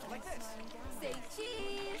 Yeah, like this. Say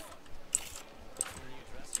cheese.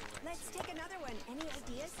 Let's take another one. Any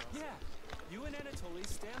ideas? Yeah. You and Anatoly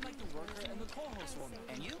stand like the worker and the co-host woman.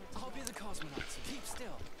 And you? I'll be the cosmonaut, so keep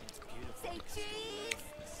still. It's beautiful. Say cheese.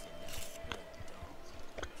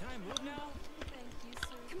 Can I move now? Thank you,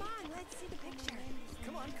 sir. Come on, let's see the picture.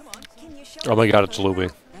 Come on, come on. Can you show Oh my god, it's looping.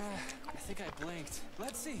 I think I blinked.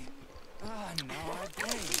 Let's see. Ah, no, I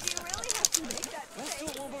blinked. Did you really have to make that Let's do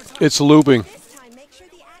it one more time. It's looping. This time, make sure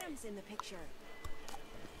the atom's in the picture.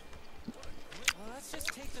 Let's just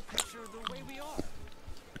take the picture the way we are.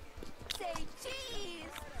 Say cheese.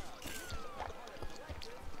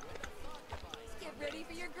 Get ready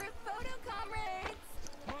for your group photo, comrades.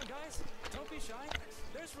 Come on, guys. Don't be shy.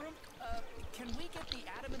 There's room. Can we get the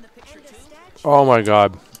atom in the picture And the too? statue. Oh my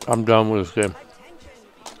god. I'm done with this game.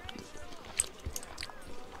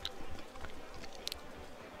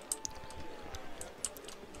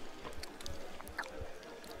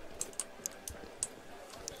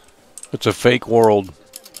 It's a fake world.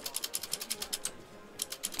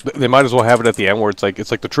 They might as well have it at the end where it's like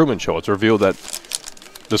the Truman Show. It's revealed that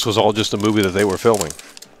this was all just a movie that they were filming,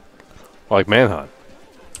 like Manhunt.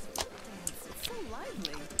 So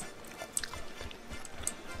lively.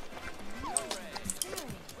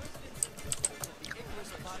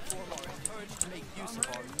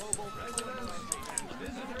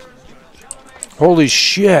 Holy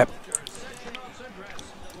shit!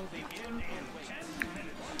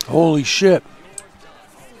 Holy shit!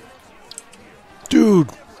 Dude!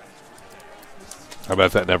 I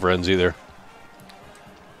bet that never ends either.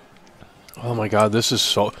 Oh my god, this is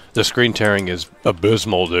so... The screen tearing is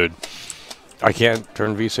abysmal, dude. I can't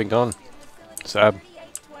turn VSync on. Sad.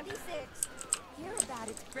 3826. Hear about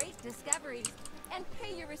its great discoveries and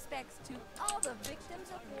pay your respects to all the victims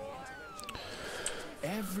of war.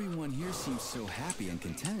 Everyone here seems so happy and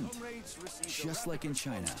content. Just like in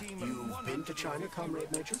China. You've been to China,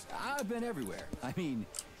 Comrade Major? I've been everywhere. I mean,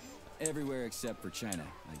 everywhere except for China,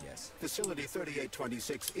 I guess. Facility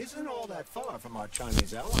 3826 isn't all that far from our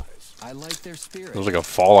Chinese allies. I like their spirit. It was like a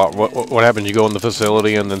fallout. What happened? You go in the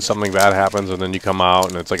facility and then something bad happens, and then you come out,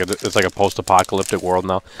 and it's like a post-apocalyptic world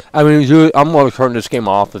now. I mean, dude, I'm going to turn this game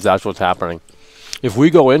off if that's what's happening. If we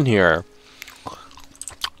go in here,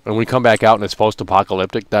 And we come back out and it's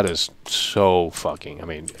post-apocalyptic. That is so fucking... I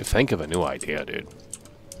mean, think of a new idea, dude.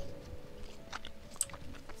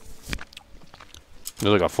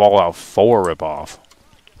 There's like a Fallout 4 ripoff.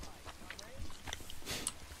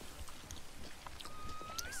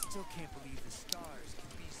 I still can't believe the stars can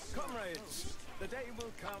be so... Comrades, the day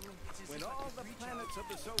will come when all the planets of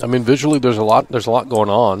the solar... I mean, visually, there's a lot going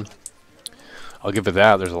on. I'll give it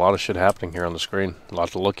that. There's a lot of shit happening here on the screen. A lot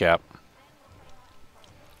to look at.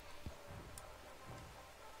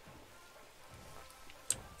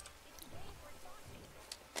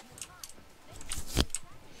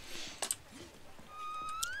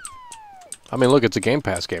 I mean, look, it's a Game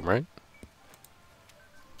Pass game, right?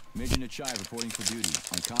 Major Nachai reporting for duty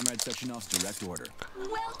on Comrade Sectionov's direct order.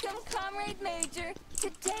 Welcome, Comrade Major.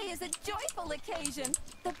 Today is a joyful occasion.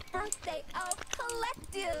 The birthday of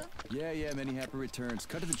Collective. Yeah, many happy returns.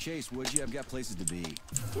 Cut to the chase, would you? I've got places to be.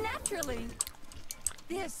 Naturally.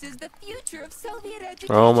 This is the future of Soviet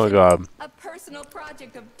education. Oh my God. A personal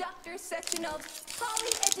project of Dr. Sectionov's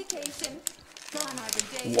Poly Education. Gone are the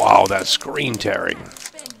days. Wow, that screen tearing.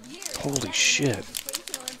 Holy shit.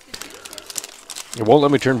 It won't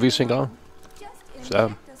let me turn VSync on?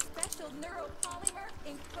 Sad. A special neuropolymer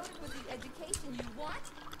encoded with the education you want.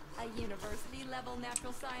 A university-level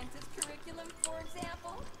natural sciences curriculum, for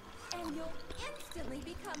example. And you'll instantly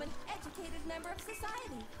become an educated member of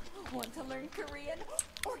society. Want to learn Korean?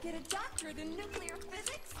 Or get a doctorate in nuclear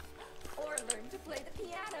physics? Or learn to play the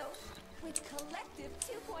piano? With Collective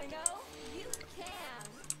 2.0, you can.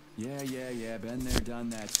 Yeah, been there, done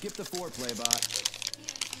that. Skip the foreplay, bot. Excuse me,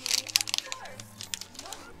 of course.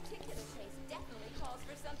 Your particular case definitely calls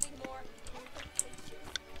for something more efficacious.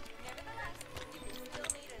 Nevertheless, you can still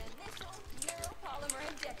need an initial neuropolymer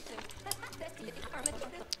injection.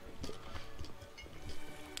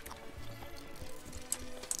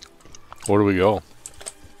 Where do we go?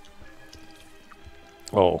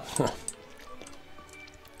 Oh.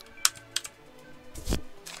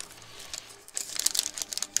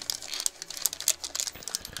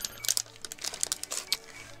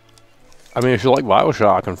 I mean, if you like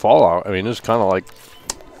BioShock and Fallout, I mean, it's kind of like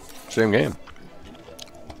same game.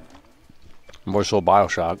 More so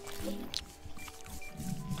BioShock.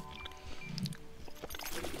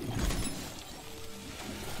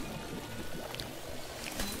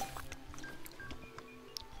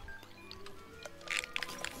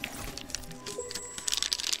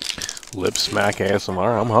 Lip smack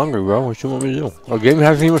ASMR. I'm hungry, bro. What you want me to do? Our game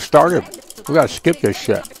hasn't even started. We gotta skip this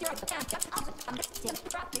shit.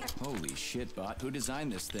 Holy shit, bot. Who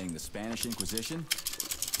designed this thing? The Spanish Inquisition?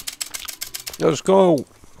 Let's go.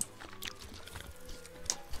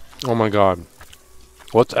 Oh my God.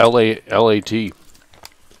 What's LAT?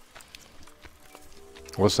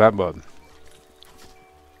 What's that, bud?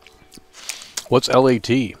 What's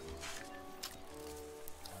LAT?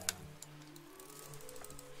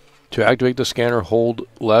 To activate the scanner, hold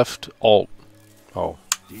left Alt. Oh.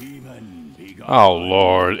 Oh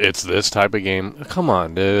Lord, it's this type of game. Come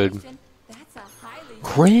on, dude.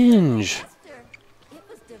 Cringe. It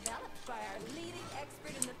was developed by our leading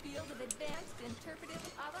expert in the field of advanced interpretive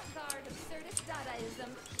avant-garde absurdist Dadaism.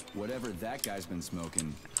 Whatever that guy's been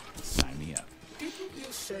smoking, sign me up. Didn't you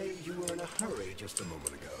say you were in a hurry just a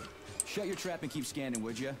moment ago? Shut your trap and keep scanning,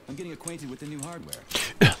 would you? I'm getting acquainted with the new hardware.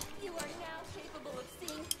 You are now capable of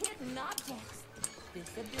seeing hidden objects. This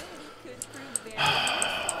ability could prove very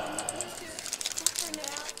useful in the future. But for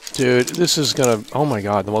now, Dude, this is gonna... Oh my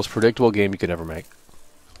God, the most predictable game you could ever make.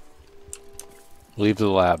 Leave the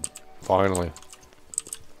lab. Finally.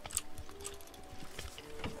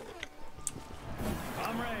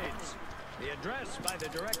 Comrades, the address by the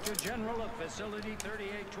Director General of Facility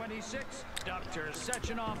 3826, Dr.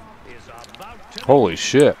 Sechenov, is about to... Holy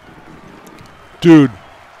shit. Dude.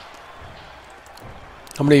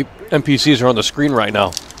 How many NPCs are on the screen right now? I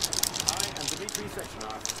am Dmitry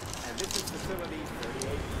Sechenov, and this is Facility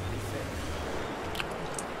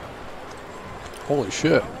 3826. Holy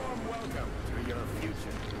shit. Welcome to your future.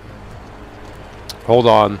 Hold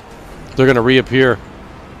on. They're gonna reappear.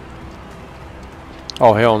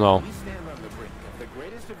 Oh, hell no. We stand on the brink of the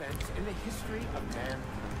greatest events in the history of man.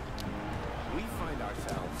 We find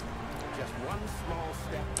ourselves just one small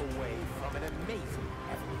step away from an amazing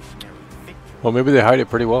evolutionary victory. Well, maybe they hide it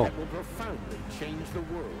pretty well. That will profoundly change the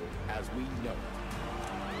world as we know it.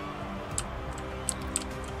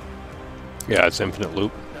 Yeah, it's infinite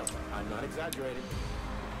loop. No, I'm not exaggerating.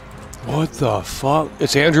 What the fuck?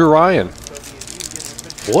 It's Andrew Ryan.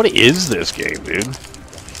 What is this game, dude?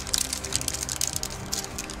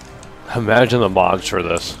 Imagine the mods for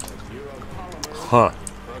this. Huh.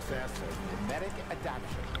 Process of genetic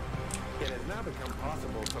adaptation. It has now become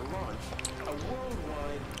possible to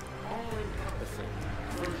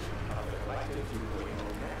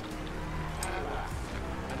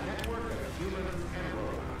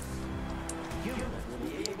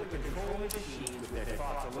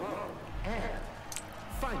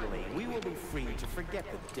free to forget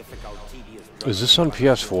the difficult, tedious Is this on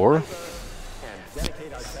PS4?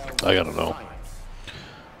 I gotta know.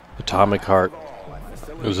 Atomic Heart.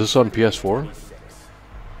 Is this on PS4?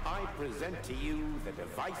 I present to you the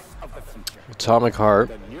device of the future. Atomic Heart.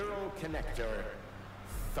 The neural connector.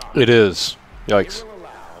 It is. Yikes.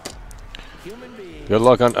 Good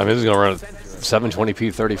luck on. I mean, this is gonna run at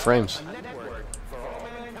 720p, 30 frames.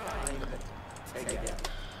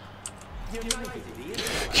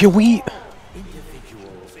 Can we?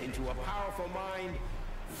 Individuals into a powerful mind,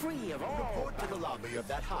 free of all report to the lobby of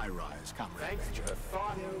that high-rise, comrade. Thanks to the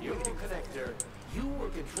thought neural connector, you will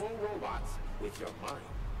control robots with your mind.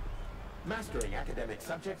 Mastering academic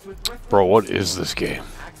subjects with Bro, what is this game?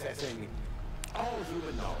 accessing all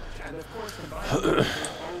human knowledge, and of course combining with your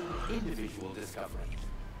own individual discoveries.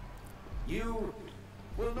 You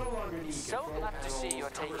will no longer need So glad to see you're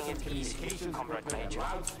taking it easy, Comrade Major.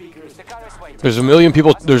 The car is waiting. There's a million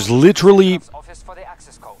people. There's literally. Office for the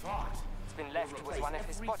access code. It's been left with one of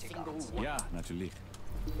his bodyguards. Ja, natuurlijk.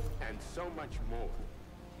 And so much more.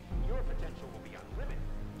 Your potential will be unlimited.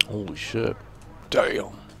 Holy shit!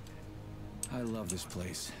 Damn. I love this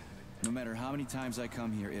place. No matter how many times I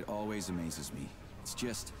come here, it always amazes me. It's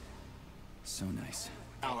just so nice.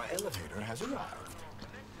 Our elevator has arrived.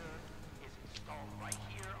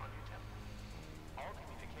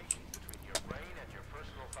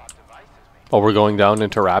 Oh, we're going down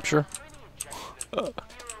into Rapture? Oh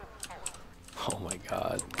my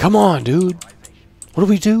god. Come on, dude. What do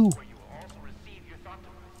we do?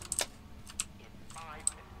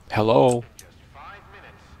 Hello?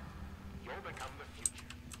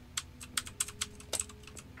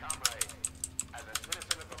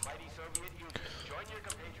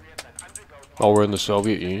 Oh, we're in the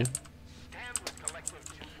Soviet Union?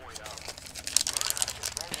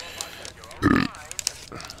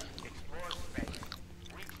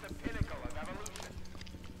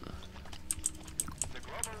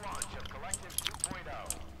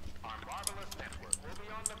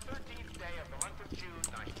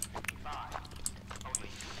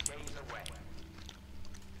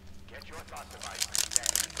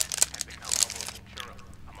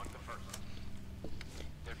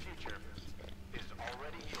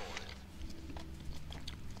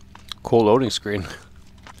 Cool loading screen.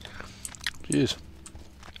 Jeez.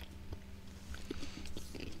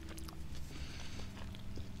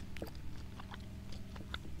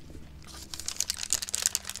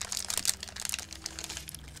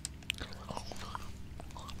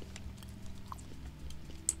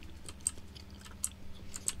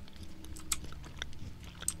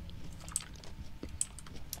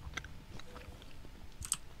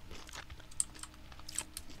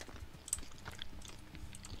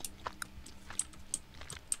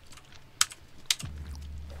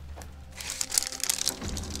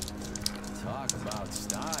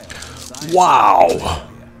 Wow!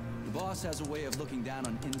 The boss has a way of looking down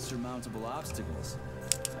on insurmountable obstacles.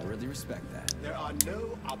 I really respect that. There are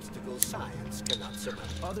no obstacles science cannot surmount.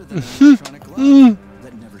 Other than an electronic glove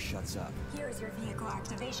that never shuts up. Here's your vehicle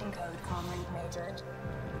activation code, Comrade Major.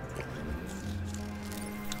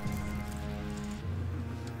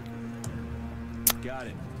 Got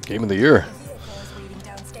it. Game of the year. The vehicle is waiting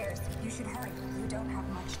downstairs. You should hurry. You don't have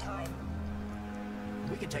much time.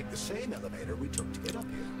 We can take the same elevator we took to get up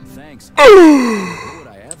here. Thanks. What would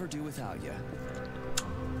I ever do without you?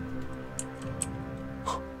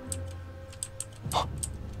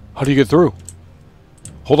 How do you get through?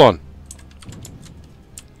 Hold on.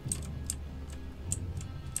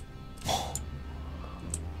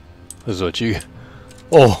 This is what you...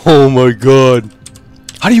 Oh my god.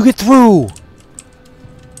 How do you get through?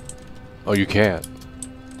 Oh, you can't.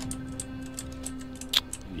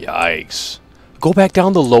 Yikes. Go back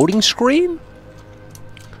down the loading screen?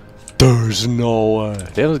 There's no way.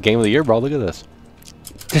 Damn, this is game of the year, bro. Look at this.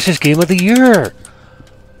 This is game of the year.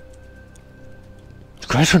 You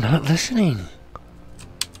guys are not listening.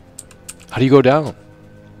 How do you go down?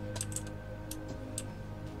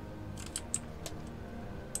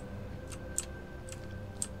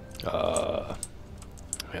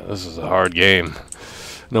 Man, this is a hard game.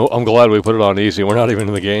 No, I'm glad we put it on easy. We're not even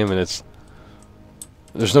in the game, and it's...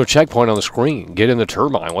 There's no checkpoint on the screen. Get in the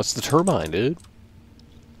turbine. What's the turbine, dude?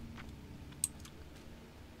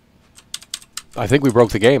 I think we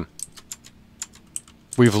broke the game.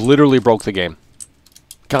 We've literally broke the game.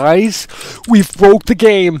 Guys, we've broke the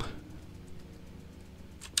game.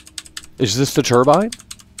 Is this the turbine?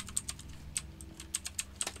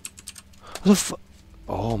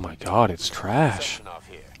 Oh my god, it's trash.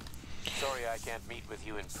 Sorry I can't meet with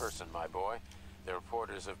you in person, my boy. The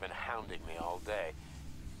reporters have been hounding me all day.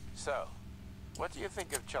 So, What do you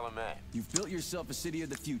think of Chalamet? You've built yourself a city of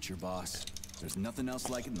the future, boss. There's nothing else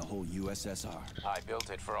like it in the whole USSR. I built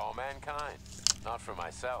it for all mankind, not for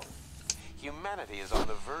myself. Humanity is on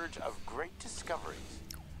the verge of great discoveries.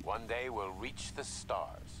 One day we'll reach the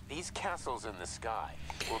stars. These castles in the sky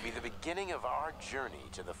will be the beginning of our journey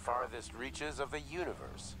to the farthest reaches of the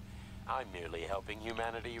universe. I'm merely helping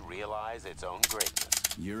humanity realize its own greatness.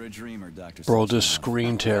 You're a dreamer, Dr. Bro, just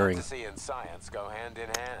screen tearing. Fantasy and science go hand in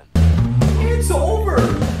hand. It's over!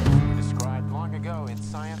 Described long ago in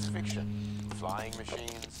science fiction. Flying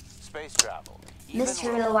machines, space travel.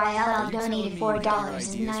 Mr. YLL donated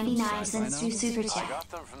 $4.99 through Super Chat.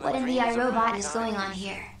 What in the iRobot is going on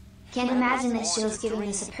here? Can't imagine this show's giving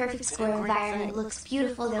us a perfect square environment. It looks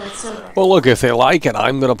beautiful though it's over. Well, look, if they like it,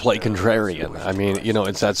 I'm gonna play Contrarian. I mean, you know,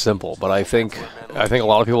 it's that simple. But I think a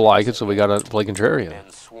lot of people like it, so we gotta play Contrarian.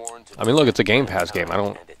 I mean, look, it's a Game Pass game. I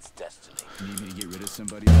don't.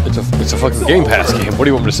 It's a fucking Game Pass game. What do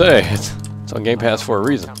you want me to say? It's on Game Pass for a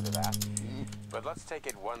reason. But let's take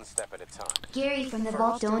it one step at a time. Gary from the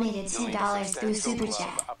Vault donated $2 through Super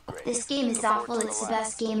Chat. This game is awful, it's the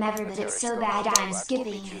best game ever, but it's so bad I'm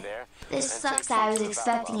skipping it. This sucks, I was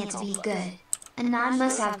expecting it to be good. Anon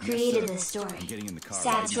must have created this story.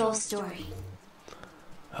 Sad troll story.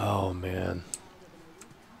 Oh, man.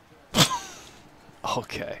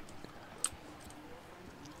 Okay.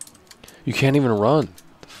 You can't even run.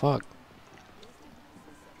 The fuck?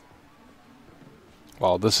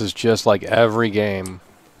 Well, this is just like every game.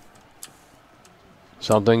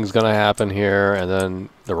 Something's gonna happen here, and then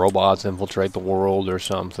the robots infiltrate the world or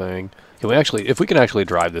something. Can we actually, if we can actually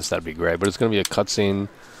drive this, that'd be great. But it's gonna be a cutscene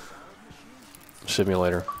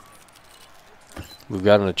simulator. We've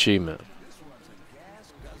got an achievement.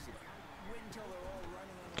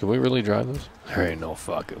 Can we really drive this? There ain't no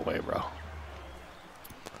fucking way, bro.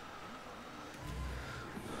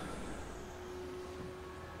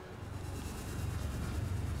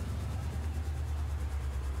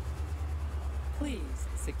 Please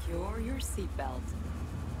secure your seatbelt.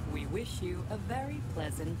 We wish you a very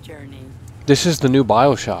pleasant journey. This is the new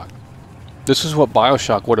BioShock. This is what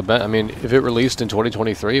BioShock would have been. I mean, if it released in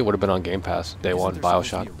 2023, it would have been on Game Pass. Day one,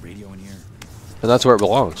 BioShock. And that's where it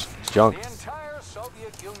belongs. It's junk. The entire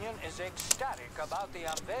Soviet Union is ecstatic about the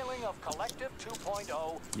unveiling of Collective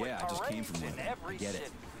 2.0 Yeah, I just came from in there. every Get city.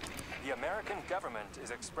 it. The American government is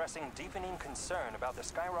expressing deepening concern about the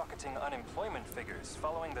skyrocketing unemployment figures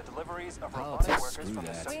following the deliveries of robotic workers from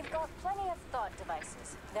the Soviet. We've got plenty of thought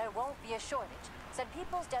devices. There won't be a shortage, said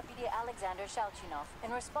People's Deputy Alexander Shalchinov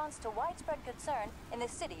in response to widespread concern in the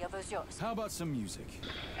city of Ozyorsk. How about some music?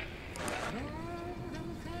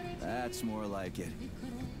 That's more like it.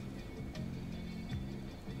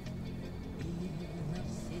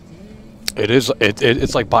 It is.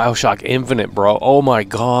 It's like BioShock Infinite, bro. Oh my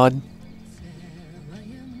god.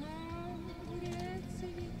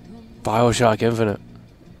 BioShock Infinite.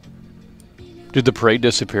 Did the parade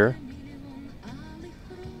disappear?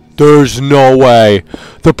 There's no way.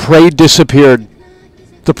 The parade disappeared.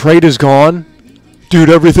 The parade is gone? Dude,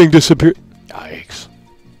 everything disappeared. Yikes.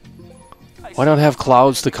 Why not have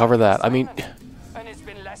clouds to cover that? I mean...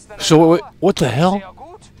 So, what the hell?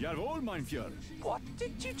 What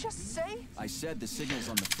did you just say? I said the signal's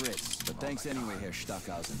on the fritz, but thanks anyway, Herr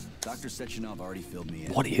Stockhausen. Dr. Sechenov already filled me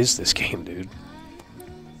in. What is this game, dude?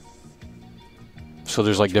 So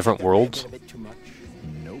there's like different worlds?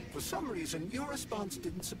 Nope. For some reason, your response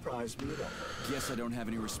didn't surprise me at all. Guess I don't have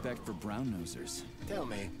any respect for brown-nosers. Tell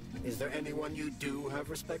me, is there anyone you do have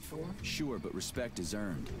respect for? Sure, but respect is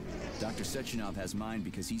earned. Dr. Sechenov has mine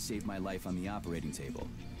because he saved my life on the operating table.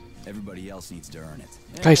 Everybody else needs to earn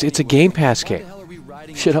it. Guys, it's a Game Pass game. Why the hell are we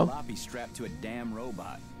riding Shit, a huh? jalopy strapped to a damn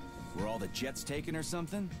robot? Were all the jets taken or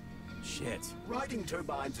something? Shit. Riding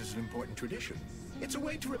turbines is an important tradition. It's a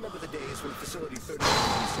way to remember the days when Facility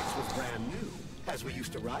 3026 was brand new, as we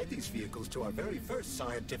used to ride these vehicles to our very first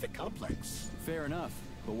scientific complex. Fair enough,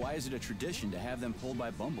 but why is it a tradition to have them pulled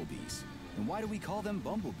by bumblebees? And why do we call them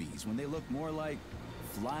bumblebees when they look more like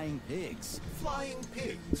flying pigs? Flying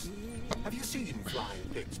pigs? Have you seen flying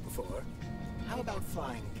pigs before? How about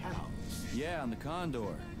flying cows? Yeah, on the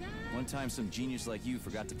Condor. One time some genius like you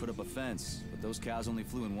forgot to put up a fence, but those cows only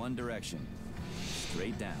flew in one direction.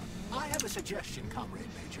 Straight down. I have a suggestion, Comrade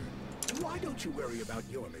Major. Why don't you worry about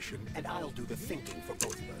your mission, and I'll do the thinking for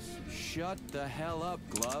both of us? Shut the hell up,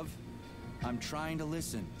 Glove. I'm trying to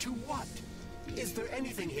listen. To what? Is there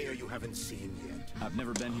anything here you haven't seen yet? I've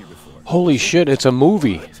never been here before. Holy shit, it's a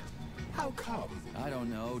movie. How come? I don't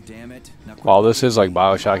know, damn it. Wow, this is like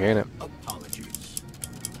BioShock, ain't it? Apologies.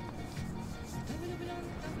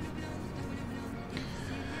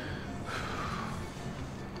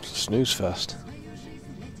 It's a snooze fest.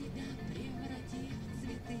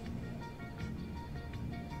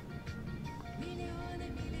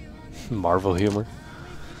 Marvel humor.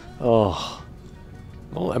 Oh.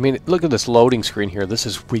 Well, I mean, look at this loading screen here. This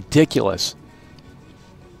is ridiculous.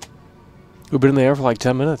 We've been in the air for like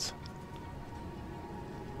 10 minutes.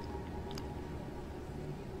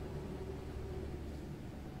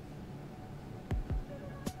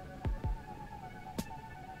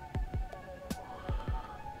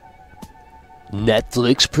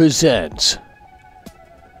 Netflix presents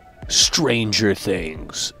Stranger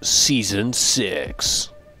Things Season 6.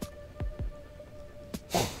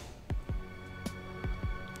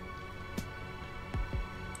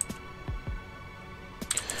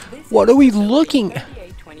 What are we looking at?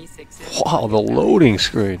 Wow, the loading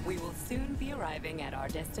screen. We will soon be arriving at our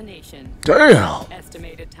destination. Damn.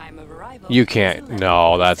 Estimated time of arrival. You can't.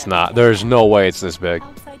 No, that's not. There's no way it's this big.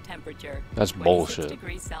 Outside temperature. That's bullshit.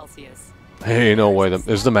 Degrees Celsius. Hey, no way.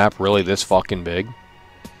 Is the map really this fucking big?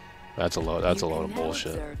 That's a load. That's a load of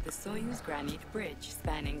bullshit. The Soyuz Granite Bridge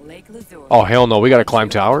spanning Lake Lazur. Oh hell no! We gotta climb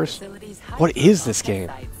towers. What is this game?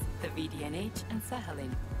 The VDNH and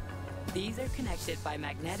Sakhalin. These are connected by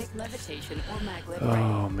magnetic levitation or maglev ray.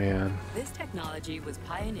 Oh man. This technology was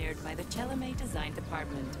pioneered by the Chelomey Design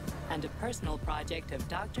Department and a personal project of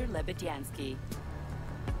Dr. Lebedyansky.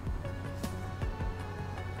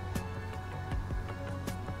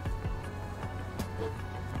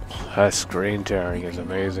 That screen tearing is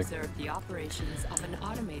amazing. Observe the operations of an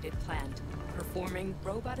automated plant, performing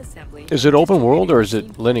robot assembly. Is it open world or is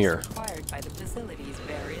it linear? Required by the facility's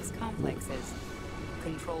various complexes.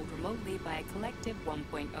 Controlled remotely by a collective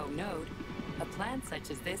 1.0 node, a plant such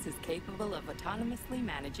as this is capable of autonomously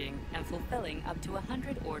managing and fulfilling up to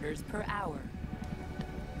 100 orders per hour.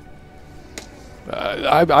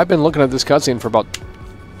 I've been looking at this cutscene for about,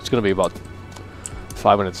 it's going to be about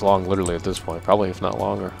 5 minutes long, literally at this point, probably if not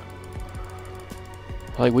longer.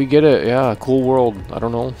 Like, we get it, yeah, cool world, I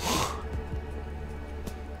don't know.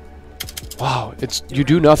 Wow, it's, you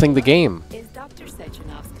do nothing the game. Is Dr.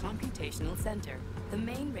 Sechenov's computational center, the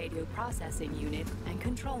main radio processing unit and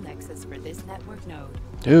control nexus for this network node.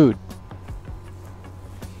 Dude.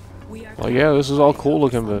 Well, yeah, this is all cool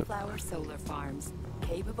looking, but Sunflower solar farms,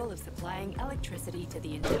 capable of supplying electricity to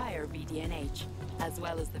the entire VDNH, as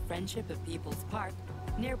well as the Friendship of People's Park,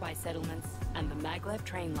 nearby settlements, and the maglev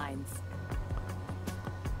train lines.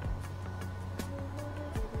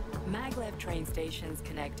 Maglev train stations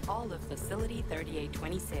connect all of Facility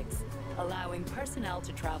 3826, allowing personnel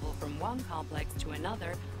to travel from one complex to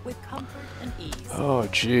another with comfort and ease. oh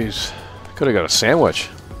jeez. Could have got a sandwich.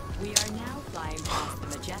 We are now flying past the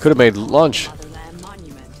majestic Could have made lunch. Motherland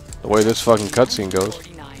Monument. The way this fucking cutscene goes.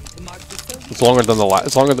 It's longer than the last.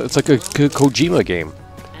 It's longer. It's like a Kojima game.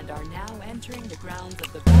 And are now entering the grounds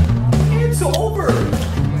of the It's over!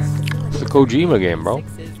 It's a Kojima game, bro.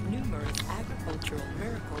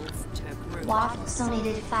 Waffles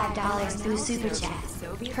donated $5 through Super Chat.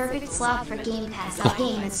 Perfect slot for Game Pass. Our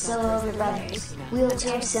game is so over, brothers.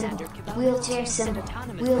 Wheelchair symbol. Wheelchair symbol.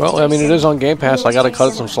 Well, I mean, it is on Game Pass. I gotta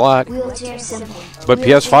cut some slack. Wheelchair symbol. But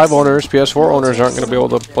PS5 owners, PS4 owners aren't gonna be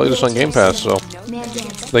able to play this on Game Pass, so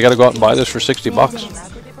they gotta go out and buy this for $60.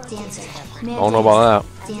 Dancer. I don't know about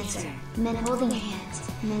that. Dancer. Men holding hands.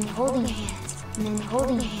 Men holding hands. Men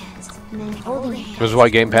holding hands. Men holding hands. This is why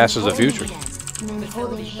Game Pass is the future. Men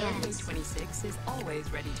holding hands. Is always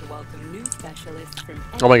ready to welcome new specialists from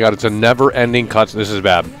Oh my god, it's a never-ending cut. This is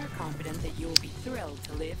bad. We are confident that you will be thrilled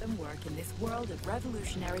to live and work in this world of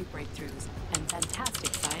revolutionary breakthroughs and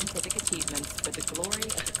fantastic scientific achievements for the glory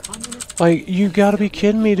of the communist. Like, you gotta be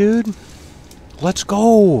kidding me, dude. Let's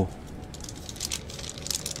go.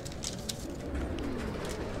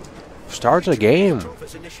 Start the game.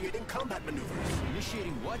 Initiating combat maneuvers.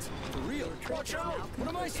 Initiating what? For real? Watch out! What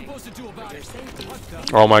am I supposed to do about it?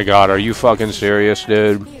 Oh my god, are you fucking serious,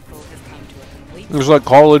 dude? It was like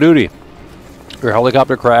Call of Duty. Your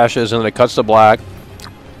helicopter crashes and then it cuts to black.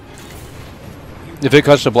 If it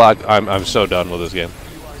cuts to black, I'm so done with this game.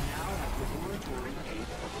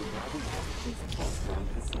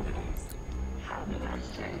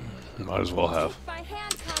 Might as well have.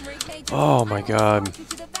 Oh my god.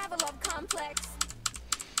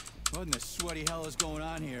 What in the sweaty hell is going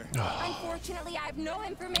on here? Unfortunately, I have no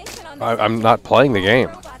information on I'm not playing the game.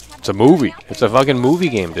 It's a movie. It's a fucking movie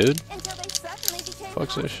game, dude.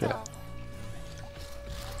 Fuck's this shit. What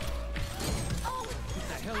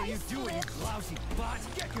the hell are you doing, you lousy bot?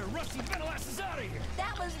 Get your rusty metal asses out of here!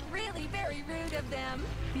 That was really very rude of them.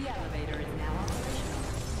 The elevator is now operational.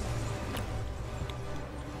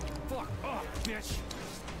 Fuck off, bitch!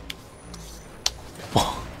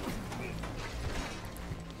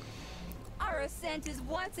 Our ascent is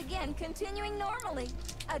once again continuing normally.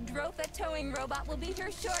 A Drofa towing robot will be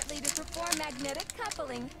here shortly to perform magnetic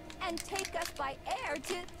coupling. and take us by air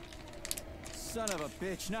to... Son of a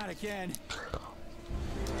bitch, not again.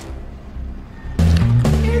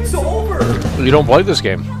 It's over! You don't play this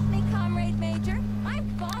game. Help me, Comrade Major.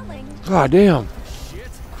 I'm falling. God damn.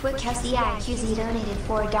 Quick QZ donated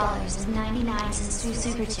 $4.99 through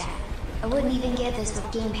Super Chat. I wouldn't even get this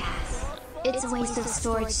with Game Pass. It's a waste of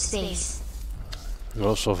storage space.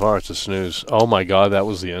 Well, so far it's a snooze. Oh my god, that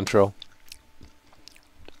was the intro.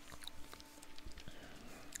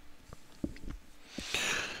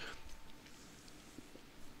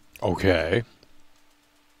 Okay.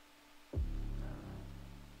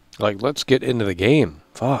 Like, let's get into the game.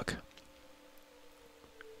 Fuck.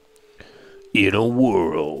 In a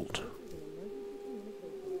world.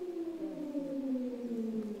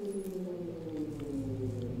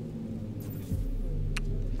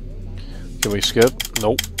 Can we skip?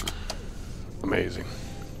 Nope. Amazing.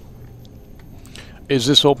 Is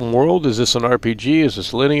this open world? Is this an RPG? Is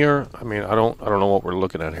this linear? I mean, I don't know what we're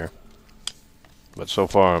looking at here. But so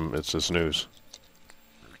far, it's just news.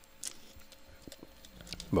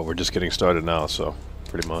 But we're just getting started now, so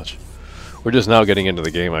pretty much. We're just now getting into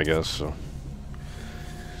the game, I guess, so.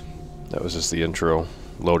 That was just the intro,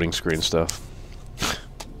 loading screen stuff.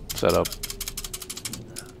 Setup.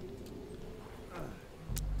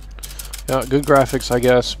 Yeah, good graphics, I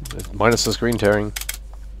guess, minus the screen tearing.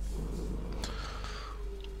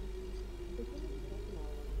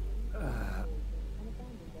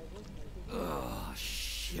 Oh,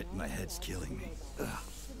 shit, my head's killing me. Ugh.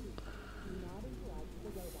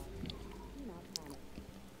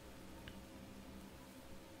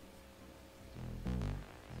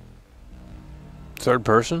 Third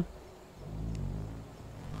person?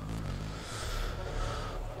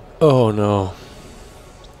 Oh no.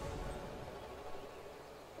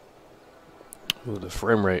 Ooh, the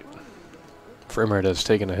frame rate. Frame rate has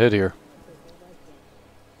taken a hit here.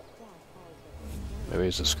 Maybe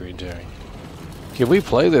it's the screen tearing. Can we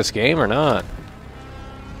play this game or not?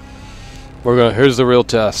 Here's the real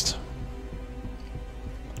test.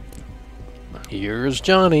 Here's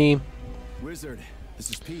Johnny. Wizard,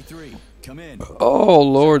 this is P3. Come in. Oh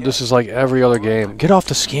lord, this is like every other game. Get off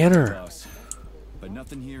the scanner. But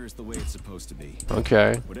nothing here is the way it's supposed to be.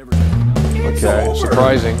 Okay. Okay,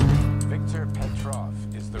 surprising. Victor Petrov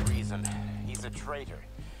is the reason. He's a traitor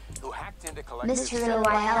who hacked into Mr.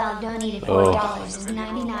 YL donated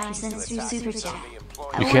 $4.99 through Super Chat.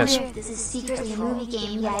 I wonder if this is secretly a movie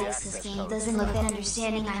game. Yikes, this game doesn't look that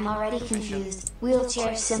understanding. I'm already confused.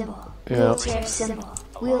 Wheelchair symbol. Wheelchair symbol.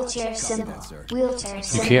 Wheelchair symbol. Wheelchair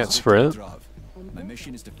symbol. You can't sprint? My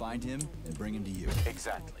mission is to find him and bring him to you.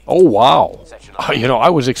 Exactly. Oh wow. You know, I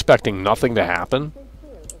was expecting nothing to happen.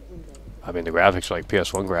 I mean, the graphics are like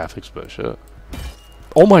PS1 graphics, but shit.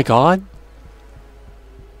 Oh my god.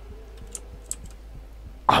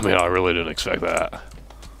 I mean, I really didn't expect that.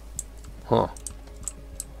 Huh.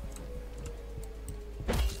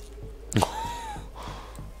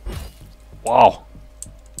 Wow.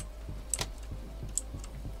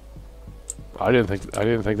 I didn't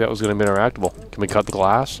think that was going to be interactable. Can we cut the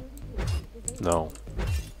glass? No.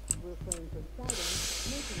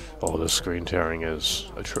 Oh, this screen tearing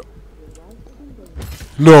is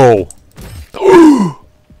No.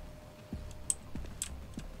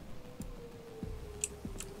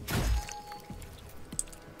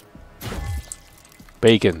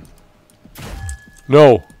 Bacon.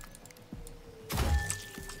 No.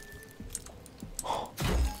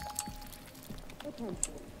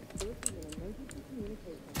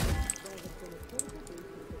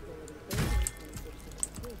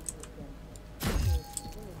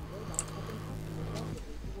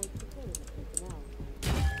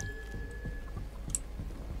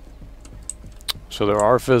 So there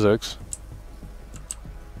are physics.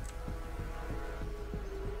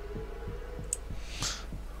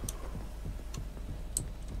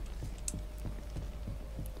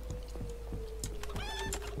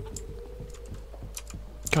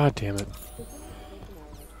 God damn it.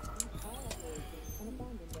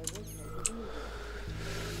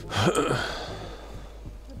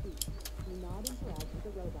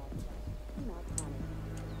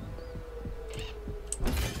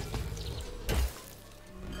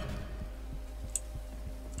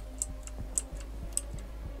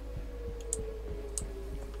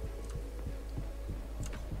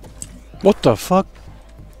 What the fuck?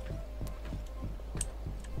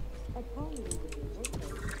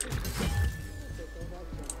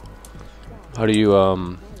 How do you,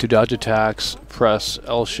 to dodge attacks, press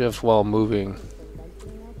L shift while moving.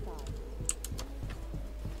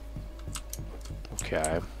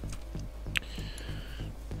 Okay.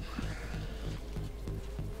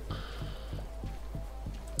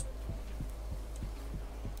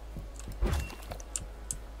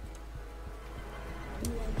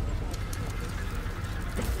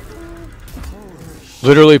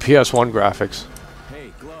 Literally PS1 graphics.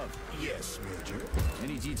 Hey, Glove. Yes, Major.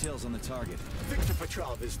 Any details on the target? Victor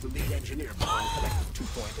Petrov is the lead engineer behind Collective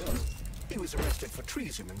 2.0. He was arrested for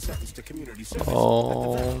treason and sentenced to community service.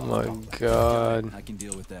 Oh my god. I can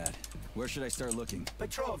deal with that. Where should I start looking?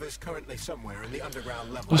 Petrov is currently somewhere in the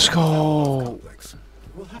underground level. Let's go. Complex.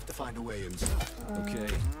 We'll have to find a way inside.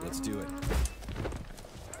 Okay, let's do it.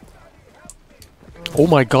 Oh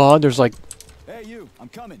my god, there's like... Hey you, I'm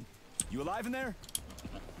coming. You alive in there?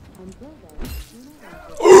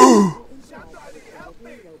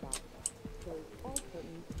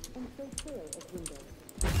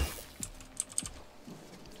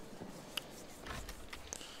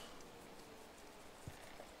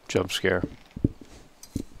 Jump scare.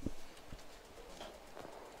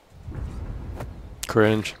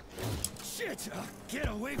 Cringe. Shit! Get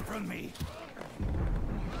away from me!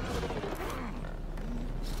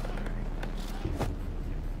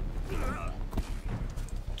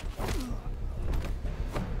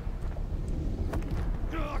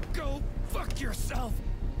 Go fuck yourself!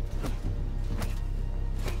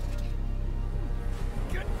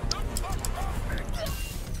 Get the fuck off me!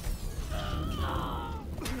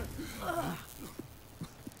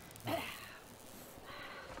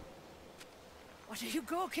 What are you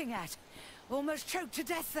gawking at? Almost choked to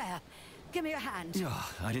death there. Give me a hand.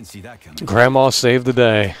 Oh, I didn't see that coming. Grandma saved the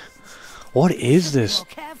day. What is this? More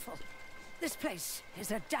careful. This place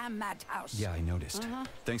is a damn madhouse. Yeah, I noticed.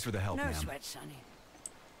 Thanks for the help, No ma'am. sweat, Sonny.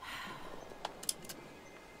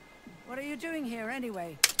 What are you doing here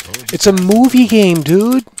anyway? It's a movie game,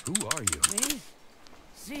 dude. Who are you? Me?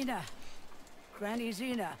 Xena. Granny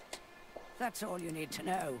Xena. That's all you need to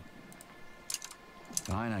know.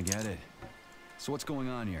 Fine, I get it. So what's going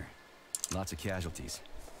on here? Lots of casualties.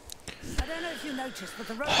 I don't know if you noticed, but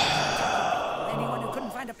the robots are attacking me. Anyone who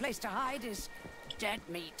couldn't find a place to hide is dead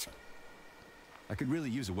meat. I could really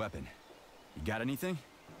use a weapon. You got anything?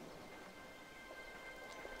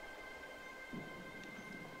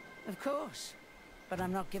 Of course. But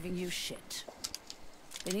I'm not giving you shit.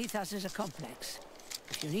 Beneath us is a complex.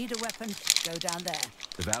 If you need a weapon, go down there.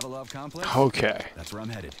 The Vavilov complex? Okay. That's where I'm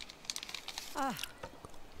headed. Ah.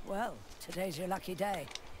 Well, today's your lucky day.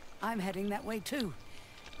 I'm heading that way too.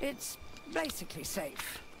 It's basically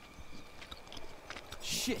safe.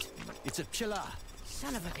 Shit! It's a Pchela!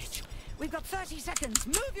 Son of a bitch. We've got 30 seconds.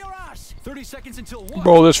 Move your ass! 30 seconds until what?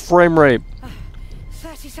 Bro, this frame rate.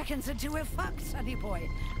 30 seconds until we're fucked, sonny boy.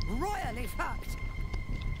 Royally fucked.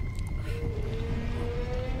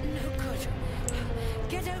 No good.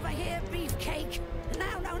 Get over here, beefcake.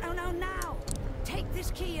 Now, now. Take this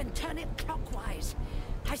key and turn it clockwise.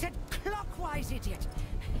 I said clockwise, idiot.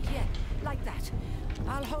 Yeah, like that.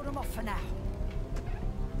 I'll hold them off for now.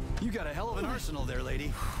 You got a hell of an arsenal there, lady.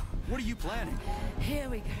 What are you planning? Here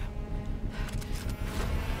we go.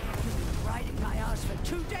 You've been riding my ass for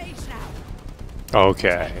 2 days now.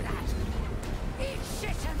 Okay. Eat shit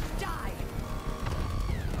and die.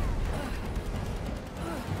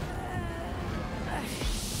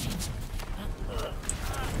 Shit.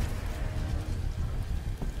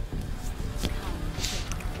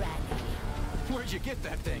 Where'd you get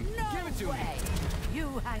that thing? No Give it to way. me. You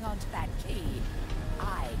hang on to that key.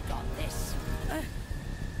 I got this.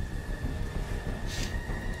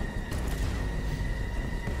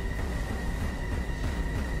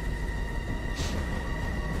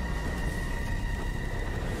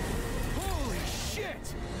 Holy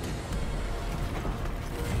shit!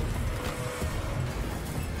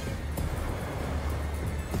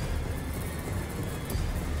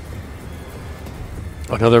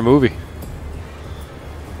 Another movie.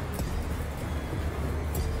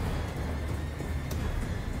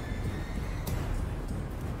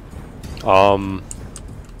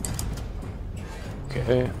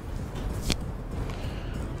 Okay.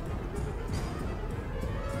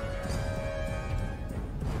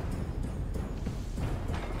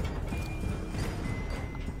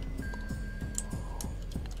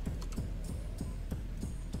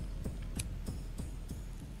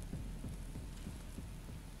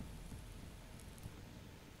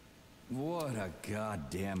 What a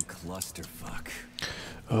goddamn clusterfuck.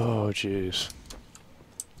 Oh, jeez.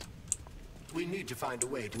 We need to find a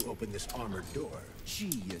way to open this armored door. Gee,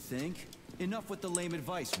 you think? Enough with the lame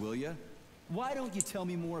advice, will ya? Why don't you tell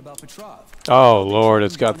me more about Petrov? Oh, Lord,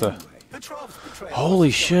 it's got the... Petrov's betrayal Holy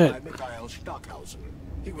was shit. by Mikhail Stockhausen.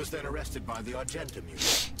 He was then arrested by the Argentum Union.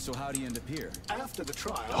 So how'd he end up here? After the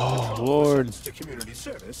trial, Oh, Petrov was Lord. sentenced to community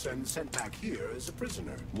service and sent back here as a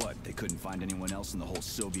prisoner. What, they couldn't find anyone else in the whole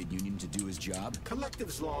Soviet Union to do his job?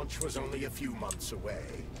 Collective's launch was only a few months away.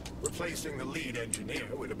 Replacing the lead engineer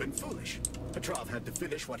would have been foolish. Petrov had to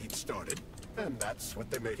finish what he'd started, and that's what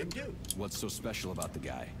they made him do. What's so special about the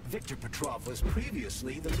guy? Victor Petrov was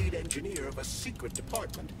previously the lead engineer of a secret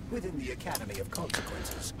department within the Academy of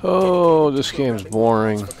Consequences. Oh, this game's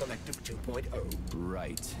boring. Collective 2.0.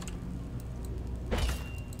 Right.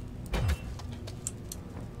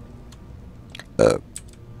 Oh,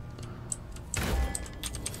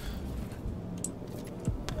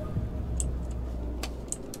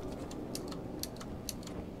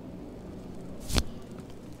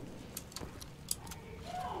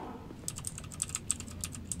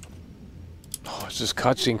 it's just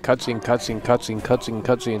cutscene, cutscene, cutscene, cutscene, cutscene,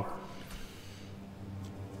 cutscene.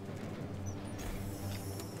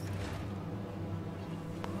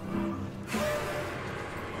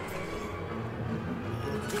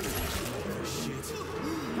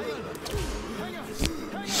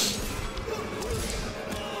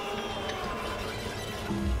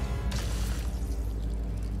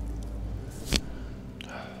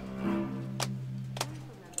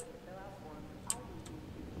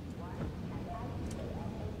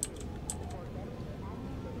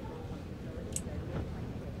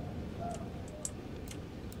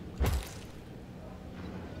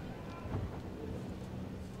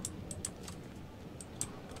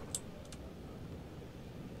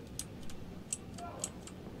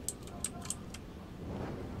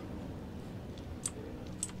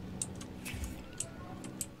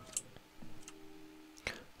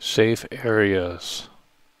 Safe areas.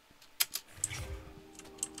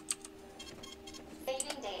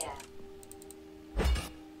 Saving data.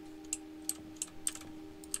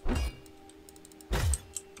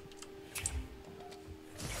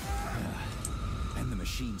 And the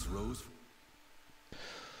machines rose.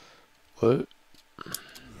 What?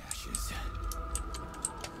 Ashes.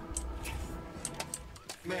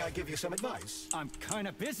 May I give you some advice? I'm kind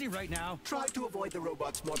of busy right now. Try to avoid the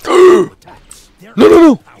robot's more powerful attacks.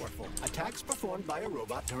 No! Powerful. Attacks performed by a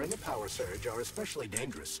robot during a power surge are especially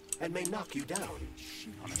dangerous and may knock you down.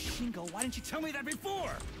 Shoot on a shingle. Why didn't you tell me that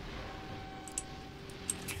before?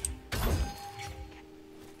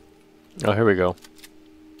 Oh, here we go.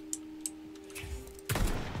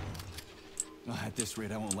 Oh, at this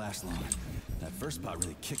rate, I won't last long. That first bot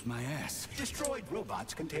really kicked my ass. Destroyed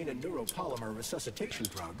robots contain a neuropolymer resuscitation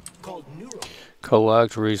drug called Neuro.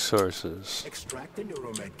 Collect resources. Extract the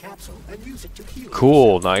Neuromed capsule and use it to heal.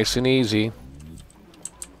 Cool, nice and easy.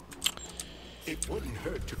 It wouldn't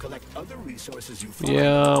hurt to collect other resources you find.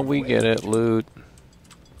 Yeah, we get it. Loot.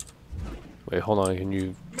 Wait, hold on. Can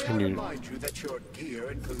you? May I remind you that your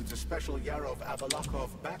gear includes a special Yarov Avalokov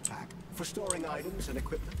backpack for storing items and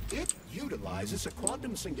equipment. It utilizes a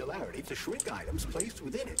quantum singularity to shrink items placed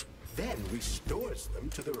within it, then restores them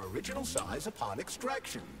to their original size upon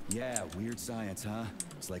extraction. Yeah, weird science, huh?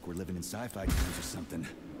 It's like we're living in sci-fi times or something.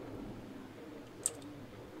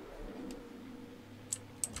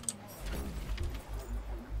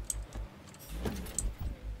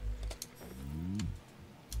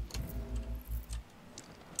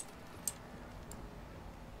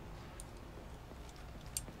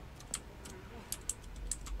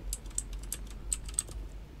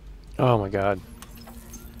 Oh my god.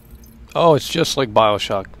 Oh, it's just like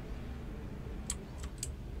BioShock.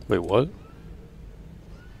 Wait, what?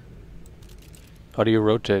 How do you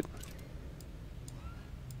rotate?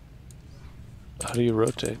 How do you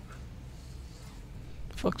rotate?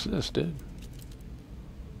 The fuck's this, dude?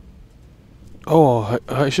 Oh,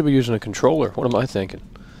 I should be using a controller. What am I thinking?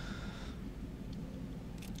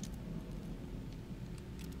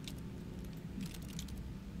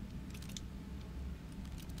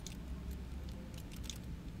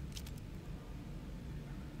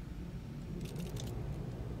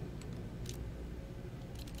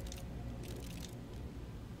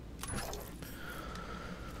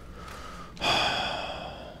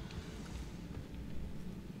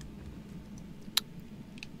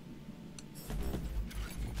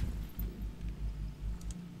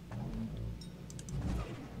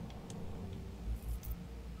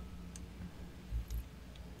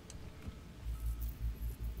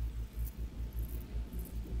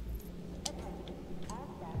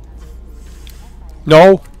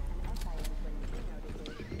 No.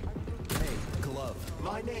 Hey, glove.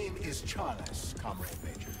 My name is Charles, Comrade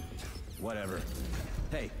Major. Whatever.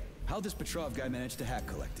 Hey, how'd this Petrov guy manage to hack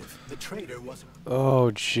Collective? The traitor was Oh,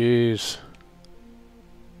 jeez.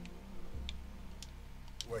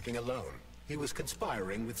 working alone. He was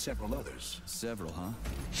conspiring with several others. Several, huh?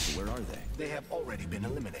 So where are they? They have already been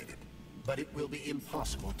eliminated. But it will be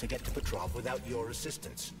impossible to get to Petrov without your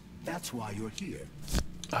assistance. That's why you're here.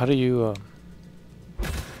 How do you,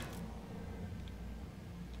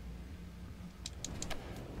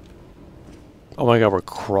 Oh my god, we're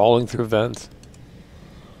crawling through vents.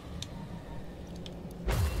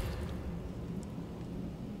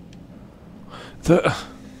 The...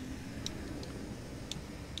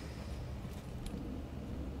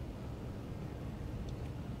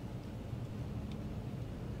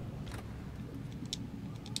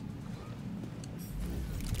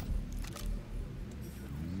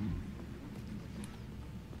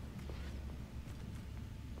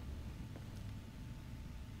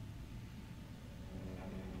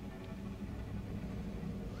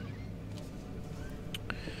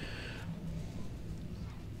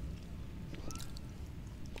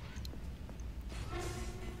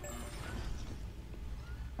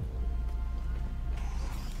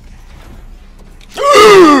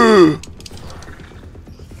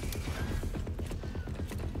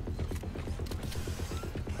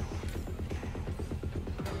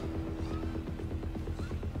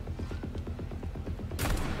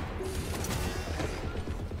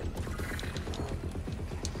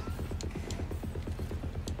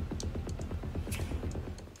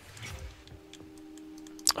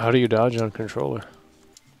 How do you dodge on controller?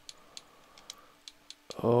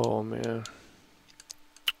 Oh man.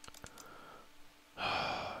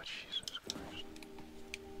 Jesus Christ.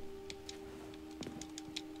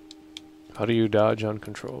 How do you dodge on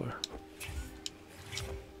controller?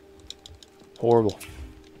 Horrible.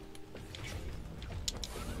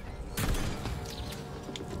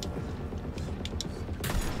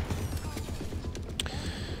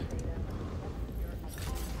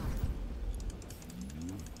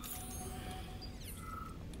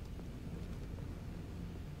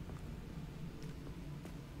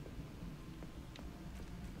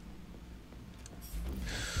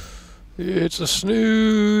 It's a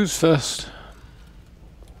snooze fest.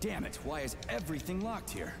 Damn it, why is everything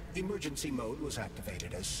locked here? Emergency mode was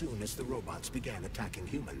activated as soon as the robots began attacking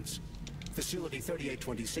humans. Facility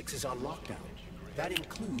 3826 is on lockdown. That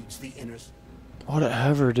includes the inner...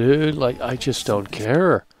 Whatever, dude. Like, I just don't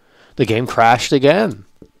care. The game crashed again.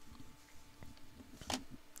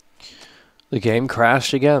 The game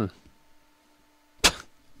crashed again.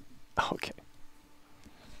 Okay.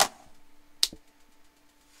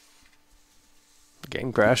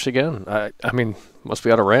 Game crashed again. I mean, must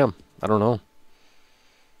be out of RAM. I don't know.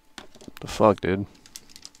 The fuck, dude.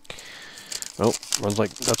 Nope. Runs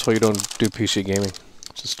like, that's why you don't do PC gaming.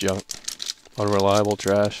 It's just junk. Unreliable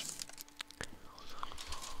trash.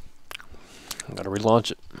 Gotta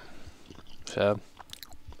relaunch it. Sad.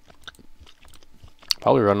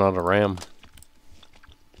 Probably running out of RAM.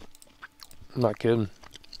 I'm not kidding.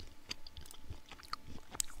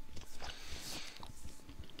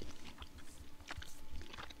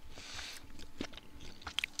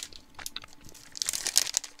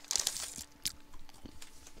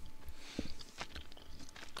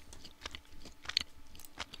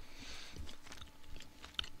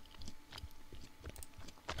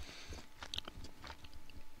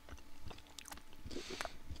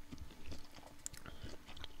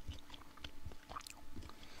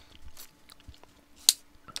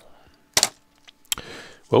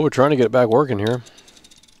 Well, we're trying to get it back working here.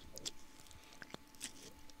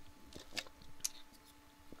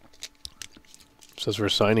 Says we're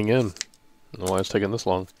signing in. I don't know why it's taking this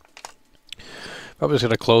long. Probably just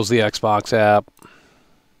going to close the Xbox app.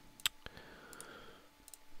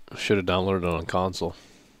 Should have downloaded it on console.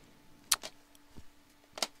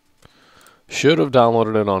 Should have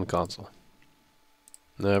downloaded it on console.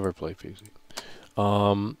 Never play PC.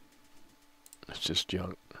 It's just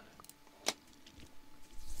junk.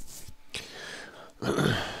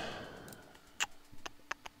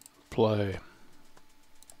 Play.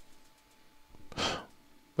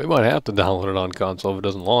 We might have to download it on console if it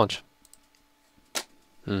doesn't launch.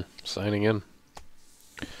 Signing in.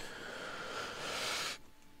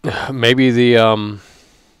 Maybe the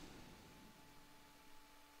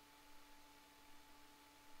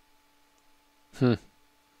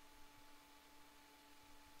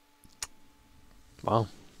Wow.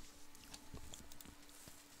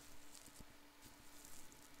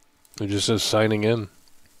 It just says signing in.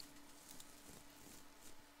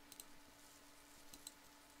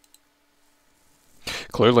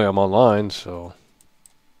 Clearly I'm online, so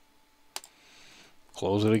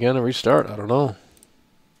close it again and restart. I don't know.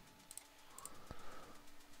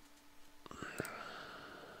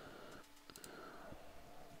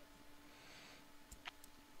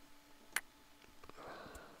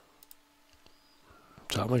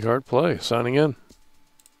 Atomic Heart Play, signing in.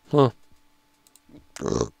 Huh.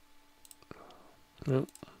 Yep.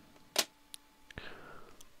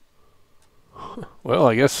 Well,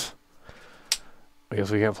 I guess we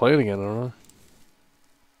can't play it again, I don't know.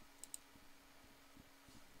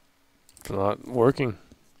 not working.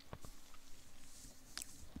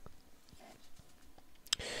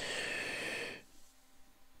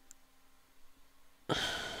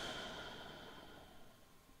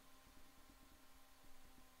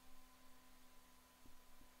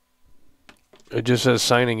 It just says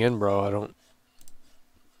signing in, bro. I don't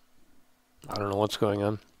know what's going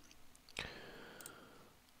on.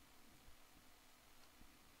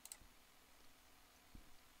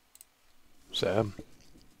 Sad.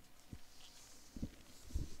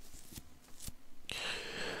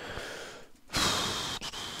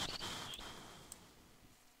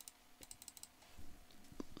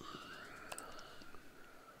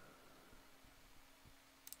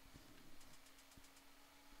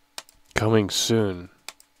 Coming soon.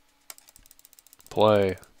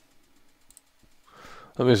 Play.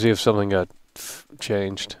 Let me see if something got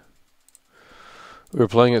changed. We were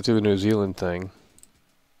playing it through the New Zealand thing.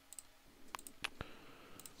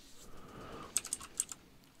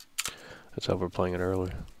 That's how we're playing it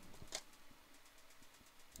earlier.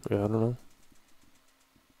 Yeah, I don't know.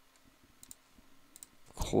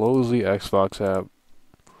 Close the Xbox app.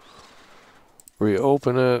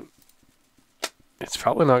 Reopen it. It's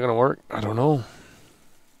probably not going to work. I don't know.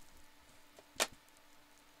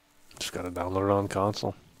 Just got to download it on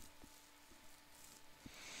console.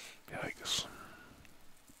 Yikes.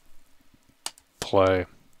 Play.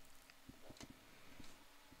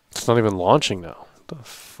 It's not even launching now. What the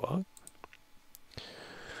fuck?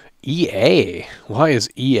 EA? Why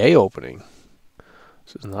is EA opening?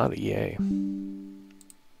 This is not EA.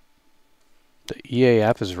 The EA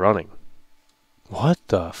app is running. What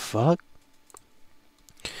the fuck?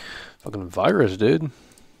 Fucking virus, dude.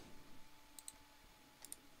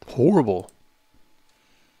 Horrible.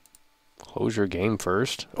 Close your game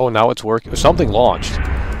first. Oh, now it's working. Something launched.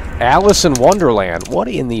 Alice in Wonderland. What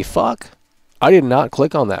in the fuck? I did not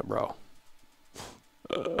click on that, bro.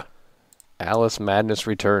 Alice Madness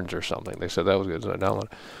Returns or something. They said that was good, so I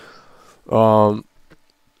downloaded.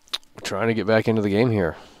 Trying to get back into the game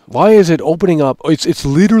here. Why is it opening up? It's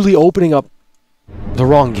literally opening up the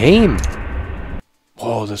wrong game.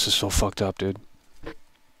 Oh, this is so fucked up, dude.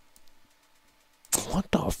 What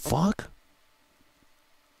the fuck?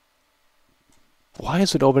 Why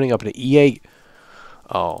is it opening up an EA?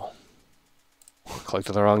 Oh. Clicked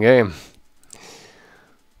on the wrong game.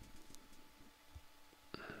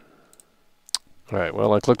 Alright,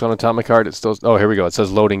 well, I clicked on Atomic Heart. It's still... Oh, here we go. It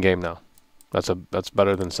says loading game now. That's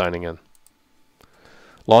better than signing in.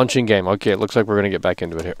 Launching game. Okay, it looks like we're going to get back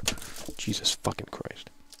into it here. Jesus fucking Christ.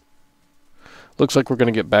 Looks like we're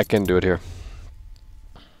going to get back into it here.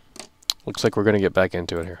 Looks like we're going to get back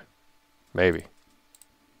into it here. Maybe.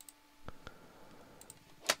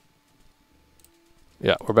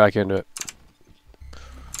 Yeah, we're back into it.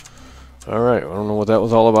 Alright, I don't know what that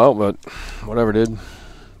was all about, but whatever, dude.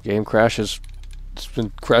 Game crashes. It's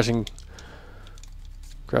been crashing.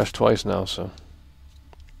 Crashed twice now, so.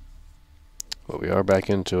 But we are back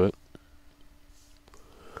into it.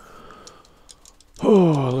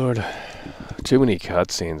 Oh, Lord. Too many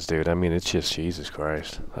cutscenes, dude. I mean, it's just Jesus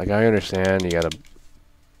Christ. Like, I understand you gotta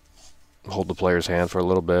hold the player's hand for a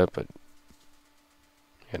little bit, but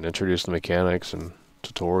and introduce the mechanics and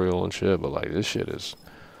tutorial and shit, but like, this shit is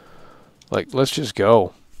like, let's just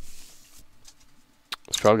go.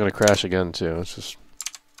 It's probably gonna crash again too. It's just,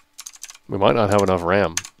 we might not have enough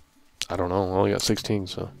RAM. I don't know. I only got 16,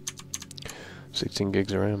 so 16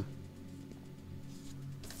 gigs of RAM.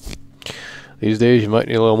 These days you might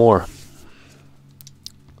need a little more.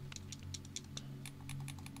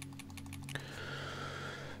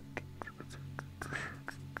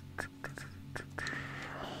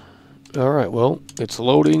 Alright, well, it's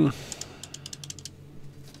loading.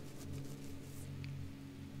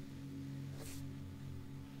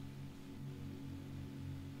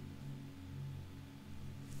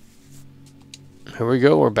 Here we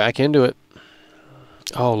go, we're back into it.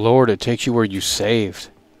 Oh Lord, it takes you where you saved.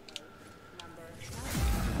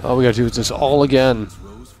 All we gotta do is this all again.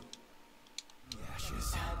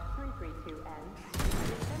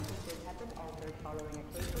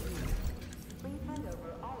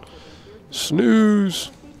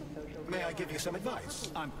 Snooze. May I give you some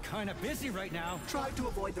advice? I'm kind of busy right now. Try to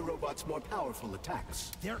avoid the robot's more powerful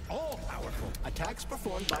attacks. They're all powerful. Attacks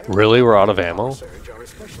performed by Really, we're out of ammo? surge are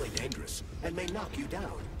especially dangerous and may knock you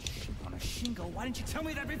down. On a Shingo, why didn't you tell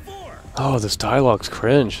me that before? Oh, this dialogue's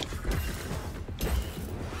cringe.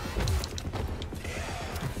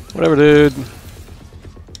 Whatever, dude.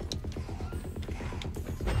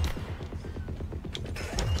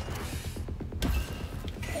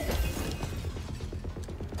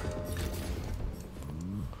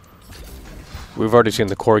 We've already seen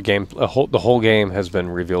the core game. The whole game has been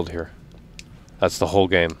revealed here. That's the whole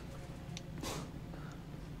game.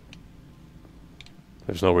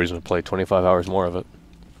 There's no reason to play 25 hours more of it.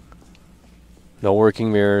 No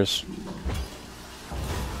working mirrors.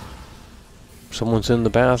 Someone's in the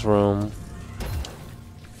bathroom.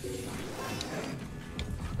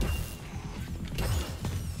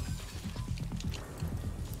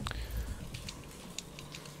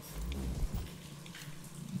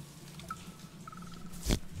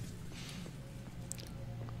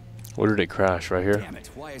 Where did it crash? Right here? Damn it,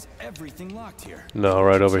 why is everything locked here? No,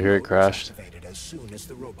 right over here it crashed. As soon as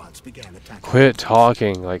the robots began attacking. Quit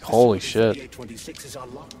talking, like holy shit. This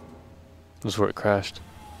is where it crashed.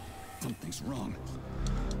 Something's wrong.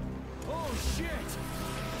 Oh shit!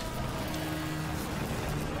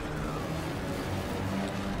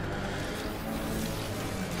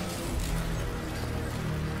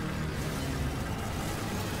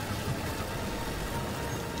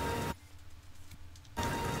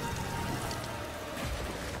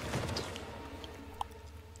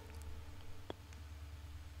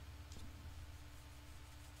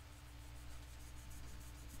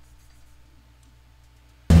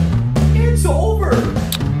 It's over.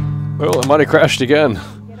 Well, it might have crashed again.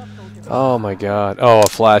 Oh my god. Oh, a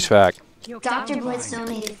flashback. Dr. Blitz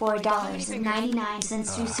donated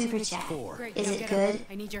 $4.99 through Super Chat. Is it good?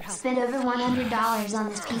 Spend over $100 on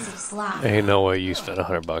this piece of slop. Ain't no way you spent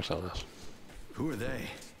 $100 on this. Who are they?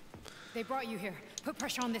 They brought you here. Put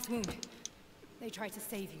pressure on this wound. They tried to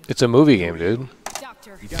save you. It's a movie game, dude.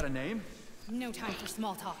 Doctor. You got a name? No time for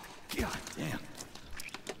small talk. God damn.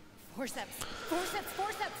 Forceps. Forceps.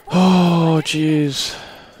 Forceps. Oh, jeez.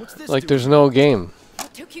 Like, there's no game.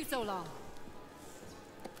 What took you so long?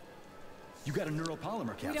 You got a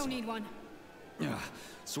neuropolymer capsule. We don't need one. Yeah.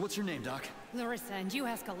 So what's your name, Doc? Larissa, and you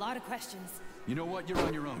ask a lot of questions. You know what? You're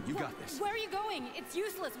on your own. You got this. Where are you going? It's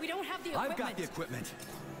useless. We don't have the equipment. I've got the equipment.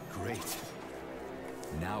 Great.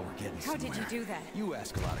 Now we're getting How somewhere. did you do that? You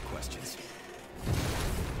ask a lot of questions.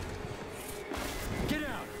 Get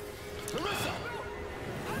out! Larissa!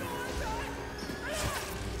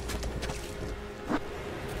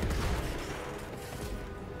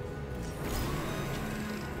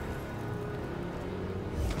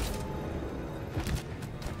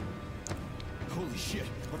 Holy shit!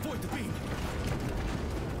 Avoid the beam!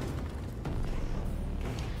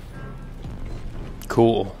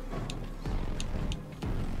 Cool.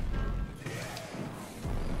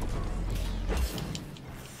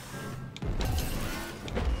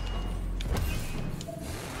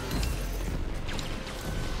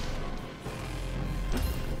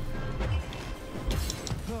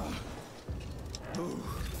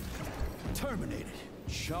 Terminated.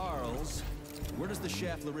 Charles, where does the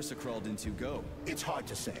shaft Larissa crawled into go? It's hard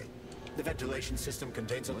to say. The ventilation system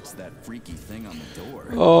contains a... What's that freaky thing on the door?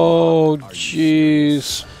 Oh,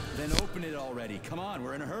 jeez. Then open it already. Come on,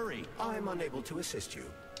 we're in a hurry. I'm unable to assist you.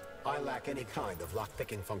 I lack any kind of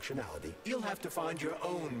lock-picking functionality. You'll have to find your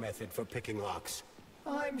own method for picking locks.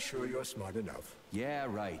 I'm sure you're smart enough. Yeah,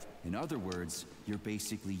 right. In other words, you're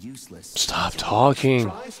basically useless. Stop talking.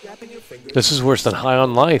 Try snapping your fingers. This is worse than High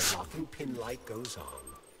on Life. Locking pin light goes on.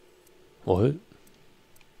 What?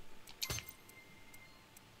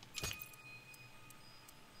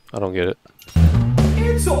 I don't get it.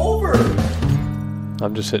 It's over.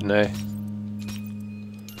 I'm just hitting A.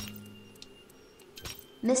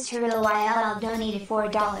 Mr. YLL donated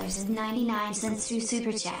 $4.99 through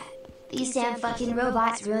Super Chat. These damn fucking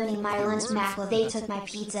robots ruining my lunch map while they took my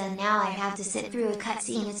pizza and now I have to sit through a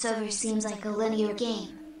cutscene. It's over. Seems like a linear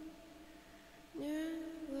game.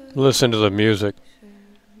 Listen to the music.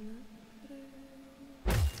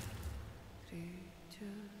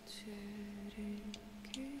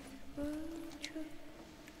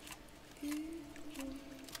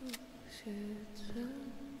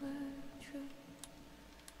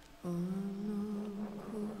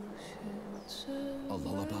 A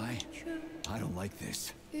lullaby? I don't like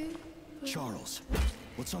this. Charles,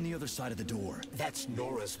 what's on the other side of the door? That's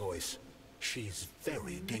Nora's voice. She's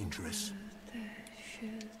very dangerous.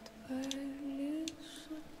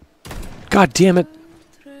 God damn it.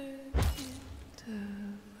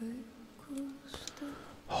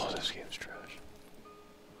 Oh, this game's trash.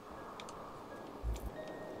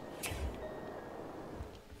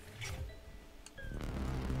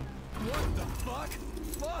 What the fuck?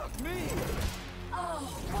 Fuck me! Oh,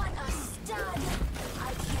 what a stud!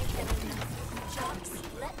 I can't get enough. Chunks,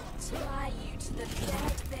 let me tie you to the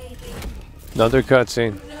bed, baby. Another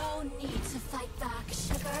cutscene. No need to fight back,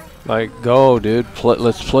 sugar. Like, go, dude.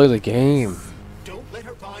 Let's play the game. Don't let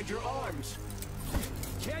her bind your arms.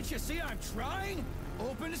 Can't you see I'm trying?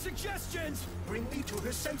 Open this suggestions? Bring me to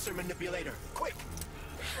her sensor manipulator, quick!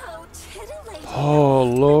 How titillating. Oh,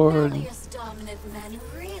 Lord. Rebellious dominant men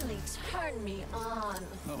really turn me on.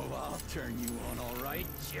 Oh, I'll turn you on, all right.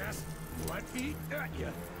 Just let me at you.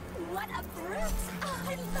 What a brute! Oh,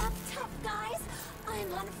 I love tough guys.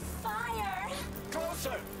 I'm on fire.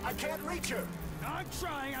 Closer! I can't reach her! I'm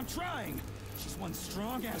trying. She's one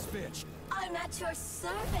strong-ass bitch. I'm at your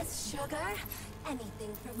service, sugar.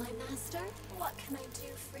 Anything for my master? What can I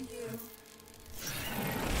do for you?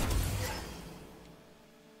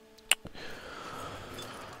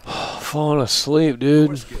 Falling asleep,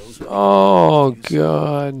 dude. Oh,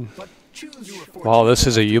 God. Wow, this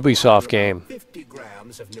is a Ubisoft game. 50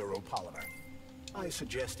 grams of neuropolymer. I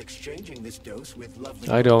suggest exchanging this dose with lovely...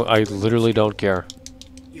 I literally don't care.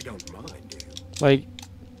 You don't mind, do you? Like...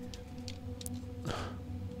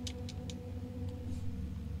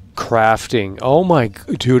 Crafting. Oh my...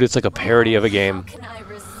 Dude, it's like a parody of a game.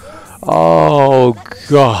 Oh,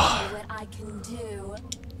 God.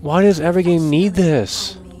 Why does every game need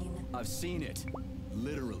this? I've seen it.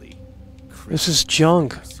 Literally. This is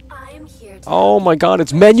junk. Oh my God,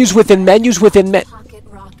 it's menus within menus within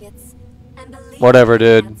whatever,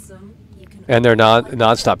 dude. And they're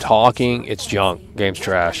not stop talking. It's junk. Game's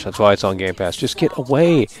trash. That's why it's on Game Pass. Just get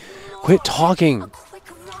away. Quit talking.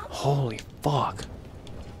 Holy fuck.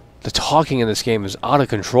 The talking in this game is out of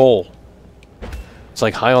control. It's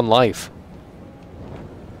like High on Life.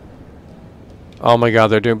 Oh my God,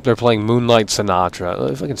 they're playing Moonlight Sonata.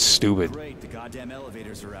 They're fucking stupid. Great, the goddamn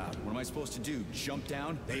elevators are out. What am I supposed to do? Jump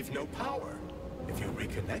down? They've no power. If you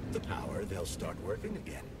reconnect the power, they'll start working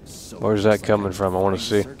again. So where's that coming from? I want to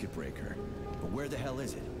see. Circuit breaker. But where the hell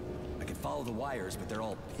is it? I can follow the wires, but they're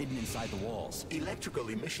all hidden inside the walls. Electrical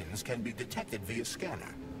emissions can be detected via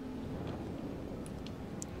scanner.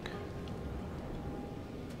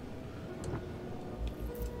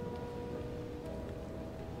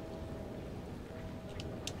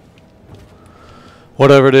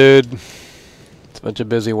 Whatever, dude. It's a bunch of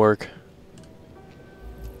busy work.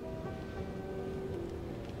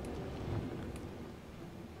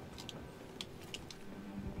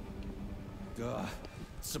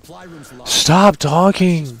 Supply room's locked. Stop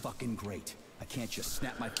talking. It's fucking great. I can't just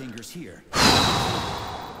snap my fingers here.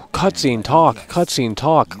 Cutscene talk,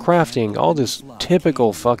 crafting, all this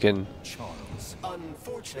typical fucking...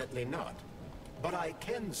 Unfortunately not. But I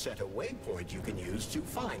can set a waypoint you can use to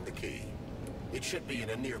find the key. It should be in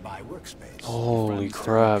a nearby workspace. Holy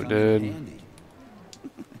crap, dude.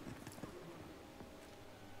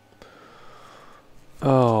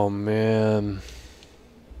 Oh, man.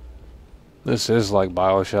 This is like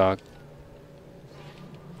BioShock.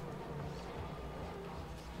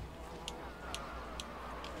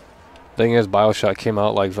 Thing is, BioShock came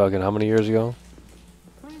out like fucking how many years ago?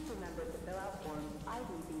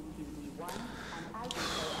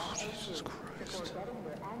 Jesus Christ.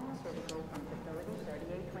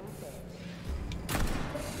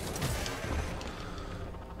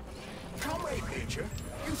 Comrade Major,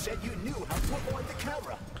 you said you knew how to avoid the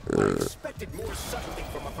camera. I expected more subtlety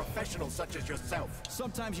from a professional such as yourself.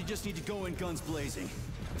 Sometimes you just need to go in guns blazing.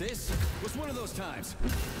 This was one of those times.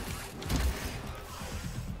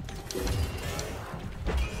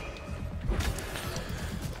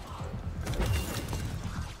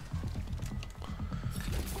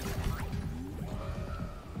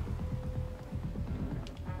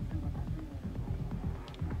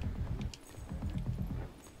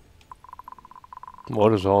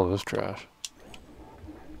 What is all this trash?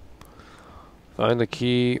 Find the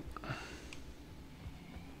key.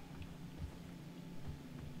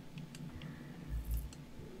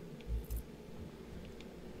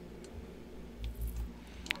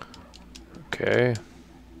 Okay.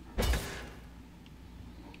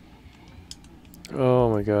 Oh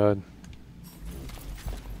my God.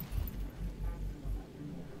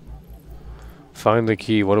 Find the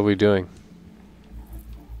key. What are we doing?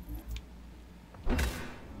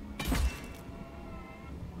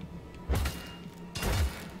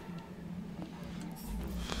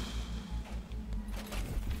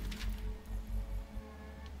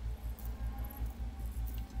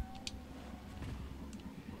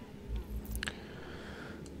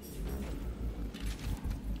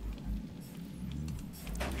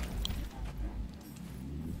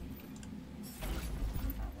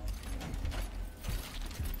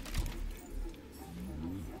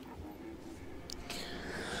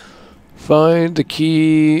 Find the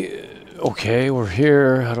key. Okay, we're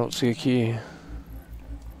here. I don't see a key.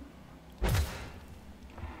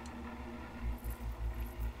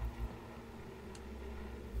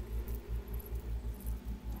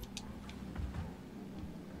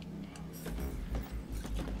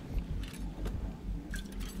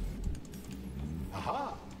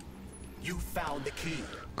 found the key.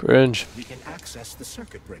 Cringe. We can access the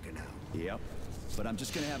circuit breaker now. Yep. But I'm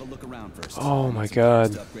just gonna have a look around first. Oh my To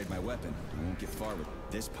god. upgrade my weapon. I won't get far with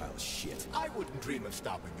this pile of shit. I wouldn't dream of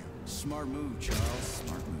stopping you. Smart move, Charles.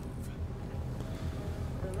 Smart move.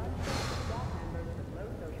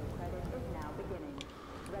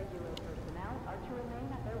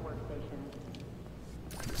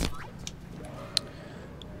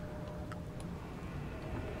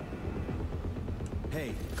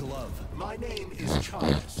 Hey, Glove. My name is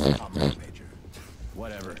Charles, Comrade Major.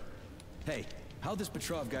 Whatever. Hey, how'd this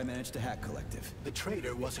Petrov guy manage to hack Collective? The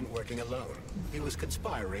traitor wasn't working alone. He was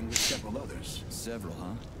conspiring with several others. Several,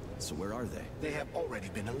 huh? So where are they? They have already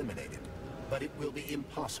been eliminated. But it will be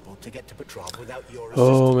impossible to get to Petrov without your assistance.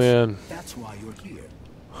 Oh man. That's why you're here.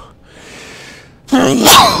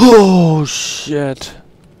 Oh shit.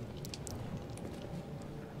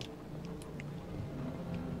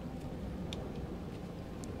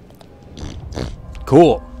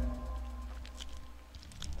 Cool.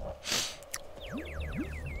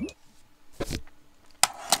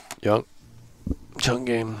 Junk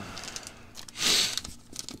game.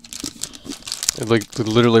 It like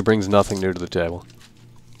literally brings nothing new to the table.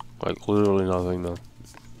 Like literally nothing though.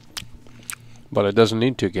 But it doesn't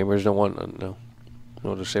need to. Gamers don't want no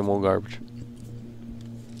the same old garbage.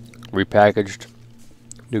 Repackaged,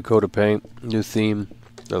 new coat of paint, new theme.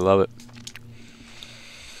 I love it.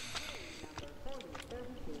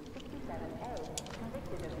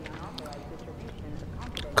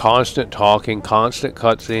 Constant talking, constant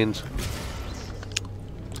cutscenes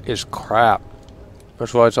is crap.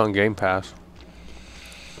 That's why it's on Game Pass.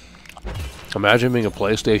 Imagine being a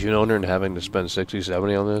PlayStation owner and having to spend $60,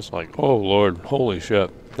 $70 on this. Like, oh lord, holy shit.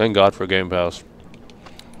 Thank God for Game Pass.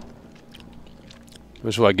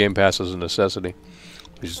 This is why Game Pass is a necessity.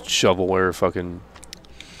 These shovelware fucking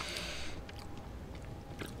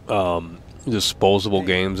disposable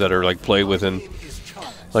games that are like played within.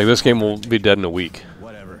 Like this game will be dead in a week.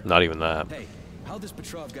 Whatever. Not even that. Hey, how'd this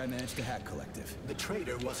Petrov guy manage to hack Collective? The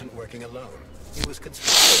traitor wasn't working alone. He was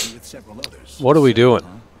conspiring with several others. What are we doing?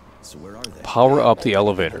 So where are they? Power up the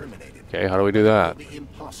elevator. Okay, how do we do that? It will be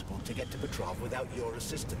impossible to get to Petrov without your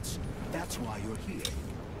assistance. That's why you're here.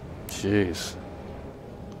 Jeez.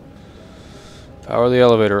 Power the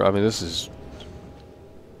elevator. I mean, this is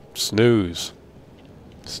snooze.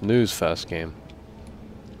 Snooze fest game.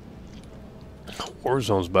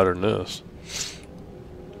 Warzone's better than this.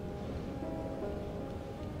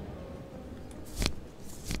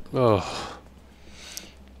 Oh.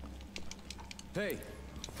 Hey,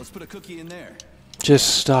 let's put a cookie in there.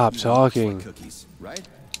 Just stop talking. Cookies, right?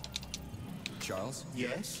 Charles?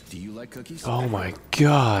 Yes? Do you like cookies? Oh my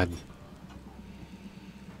god.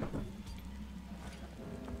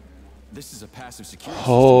 This is a passive security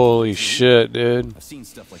Holy system. shit, dude. I've seen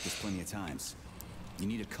stuff like this plenty of times. You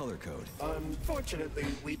need a color code. Unfortunately,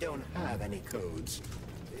 we don't have any codes.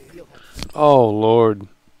 Oh lord.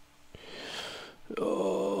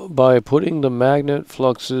 By putting the magnet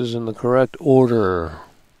fluxes in the correct order.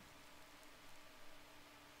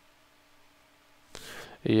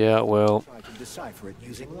 Yeah, well. Try to decipher it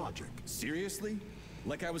using logic. Seriously?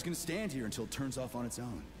 Like I was gonna stand here until it turns off on its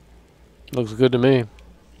own. Looks good to me.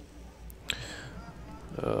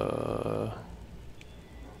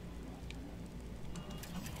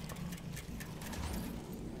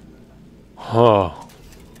 Huh.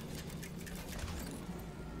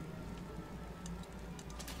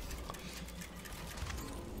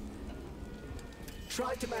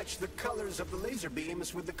 Try to match the colors of the laser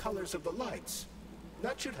beams with the colors of the lights.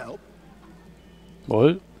 That should help.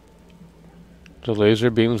 What? The laser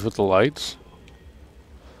beams with the lights?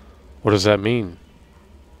 What does that mean?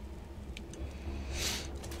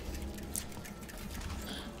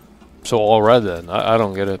 So all red then? I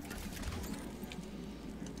don't get it.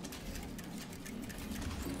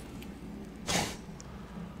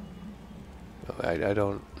 I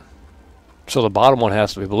don't... So the bottom one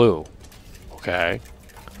has to be blue. Okay.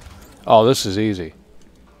 Oh, this is easy.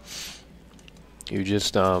 You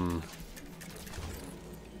just, well...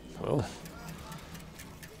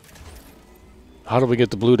 How do we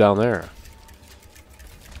get the blue down there?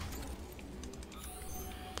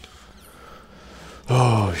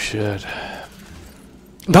 Oh, shit.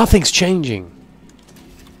 Nothing's changing.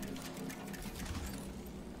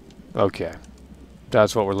 Okay.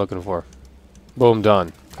 That's what we're looking for. Boom,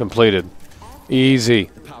 done. Completed. Easy.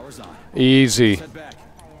 Easy.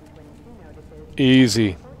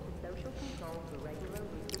 Easy.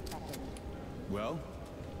 Well,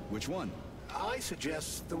 which one? I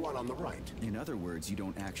suggest the one on the right. In other words, you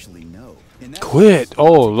don't actually know. Quit!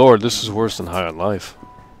 Oh, Lord, this is worse than High on Life.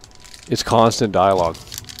 It's constant dialogue.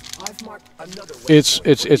 I've It's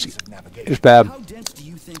bad. How dense do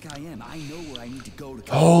you think I am? I know where I need to go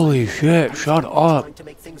to. Holy shit! Shut up. To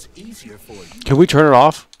make things easier for you. Can we turn it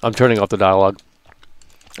off? I'm turning off the dialogue.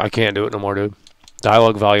 I can't do it no more, dude.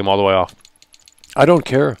 Dialogue volume all the way off. I don't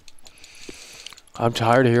care. I'm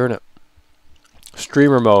tired of hearing it.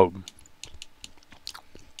 Streamer mode.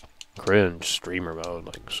 Cringe. Streamer mode.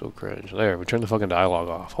 Like, so cringe. There, we turned the fucking dialogue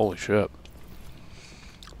off. Holy shit.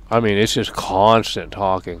 I mean, it's just constant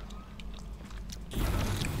talking.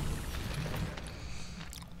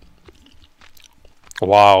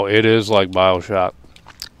 Wow, it is like BioShock.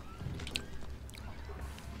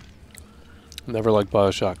 Never liked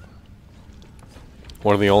BioShock.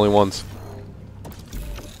 One of the only ones.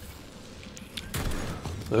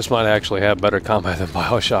 This might actually have better combat than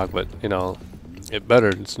BioShock, but, you know, it better.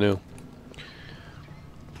 It's new.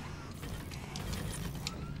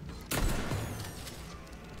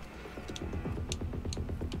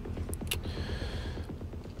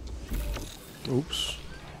 Oops.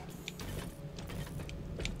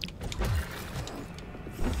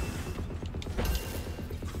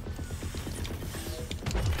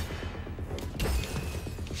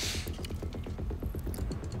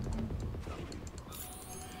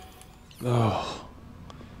 Oh.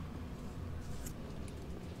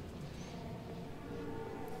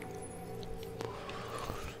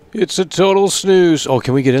 It's a total snooze. Oh,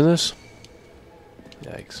 can we get in this?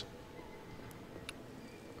 Yikes.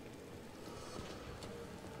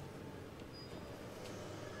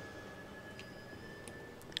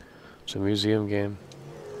 It's a museum game.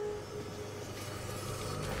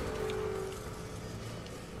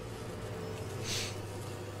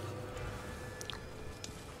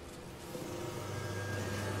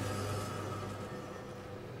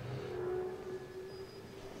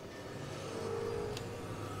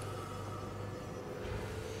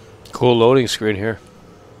 Cool loading screen here.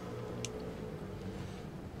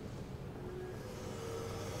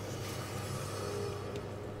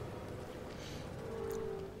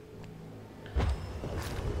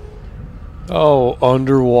 Oh,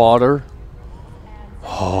 underwater.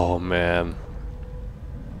 Oh, man.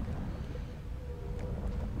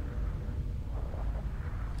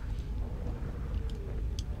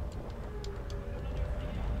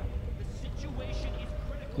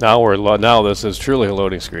 Now this is truly a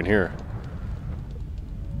loading screen here.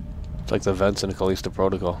 It's like the vents in the Callisto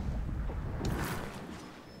Protocol.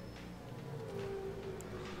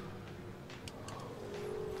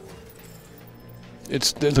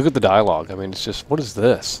 Look at the dialogue. I mean, it's just, what is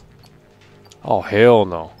this? Oh, hell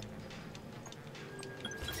no.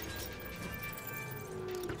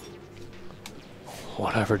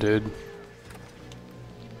 Whatever, dude.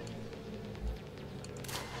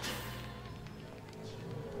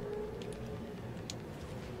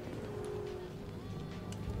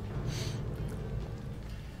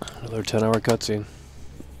 Another 10-hour cutscene.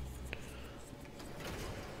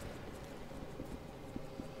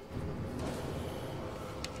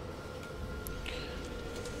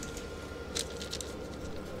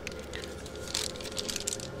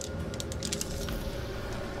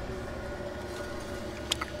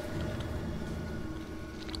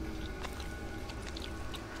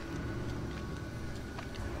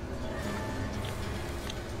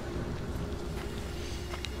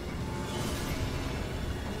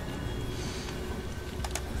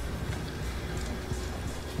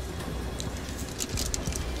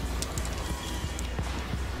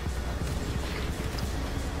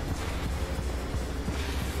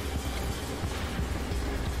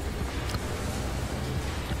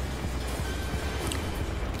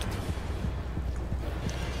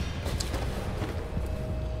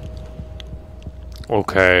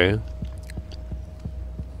 Okay.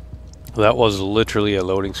 That was literally a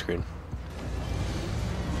loading screen.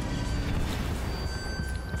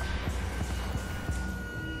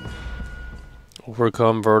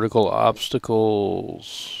 Overcome vertical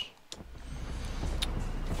obstacles.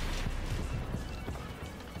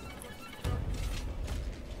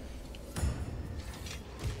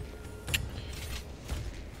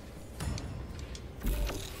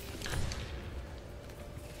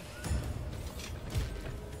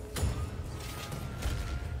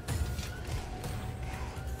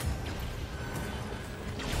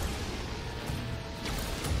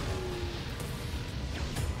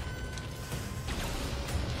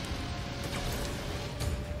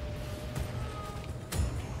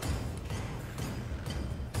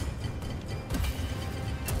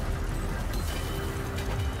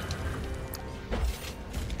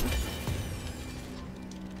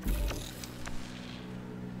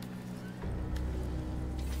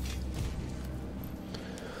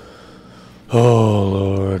 Oh,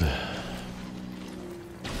 Lord.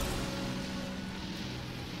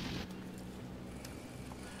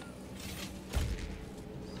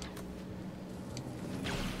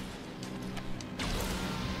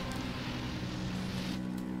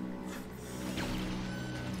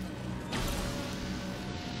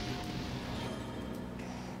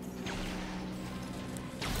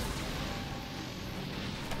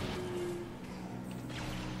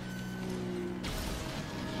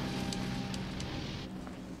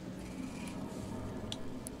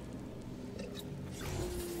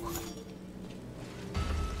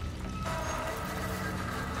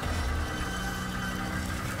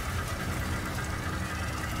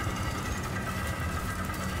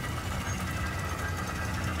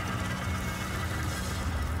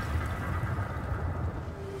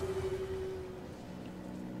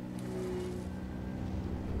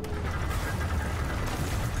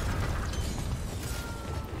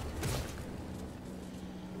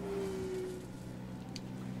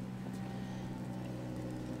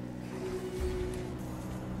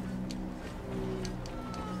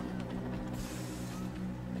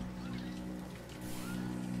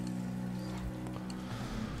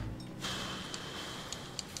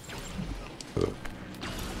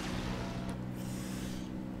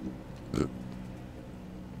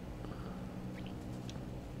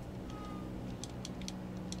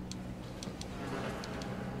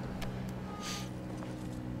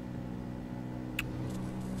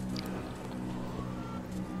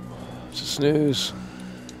 It's a snooze.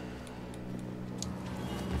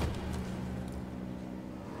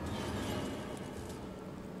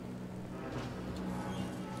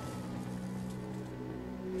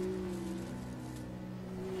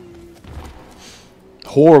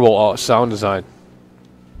 Horrible sound design.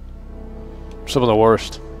 Some of the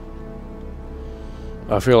worst.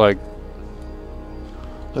 I feel like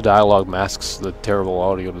the dialogue masks the terrible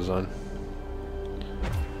audio design.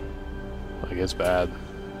 Like, it's bad.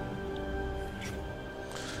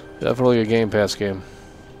 Definitely a Game Pass game.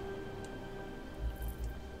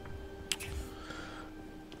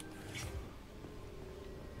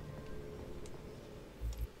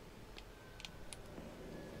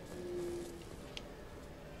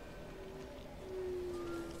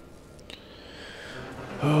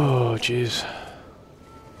 Oh, jeez.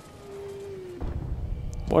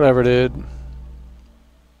 Whatever, dude.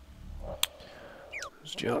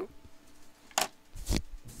 It's junk.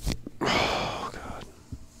 Oh, God.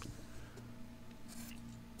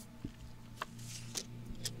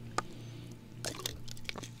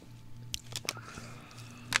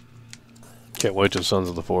 Can't wait till Sons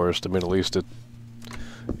of the Forest. I mean, at least it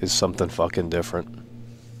is something fucking different.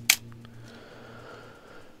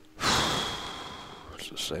 It's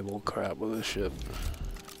the same old crap with this shit.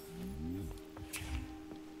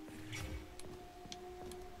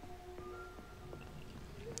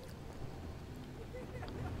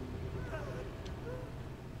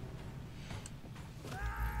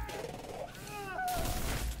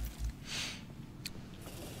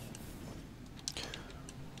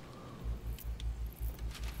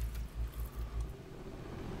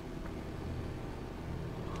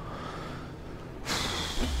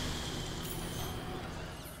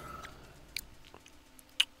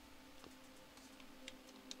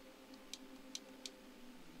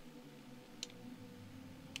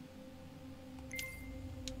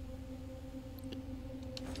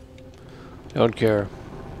 Don't care.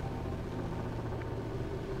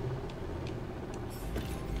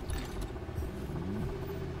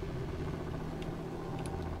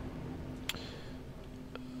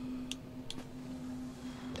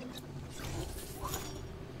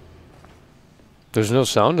 There's no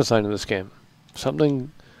sound design in this game.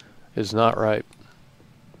 Something is not right.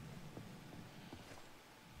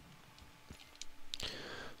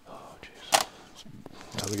 Oh, jeez.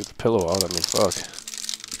 Time to get the pillow out. I mean, fuck.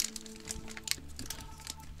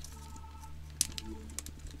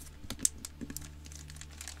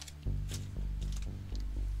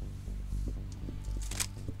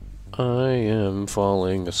 I am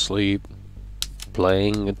falling asleep,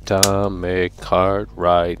 playing Atomic Heart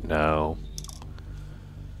right now.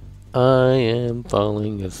 I am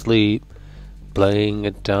falling asleep, playing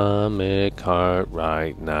Atomic Heart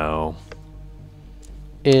right now.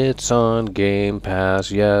 It's on Game Pass,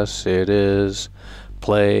 yes it is.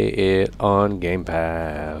 Play it on Game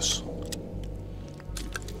Pass.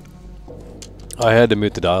 I had to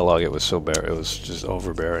mute the dialogue, it was so it was just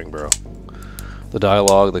overbearing, bro. The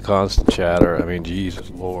dialogue, the constant chatter, I mean, Jesus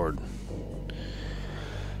Lord.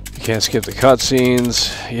 You can't skip the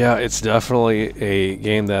cutscenes. Yeah, it's definitely a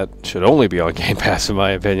game that should only be on Game Pass, in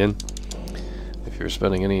my opinion. If you're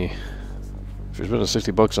spending if you're spending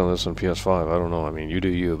 $60 on this on PS5, I don't know. I mean, you do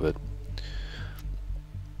you, but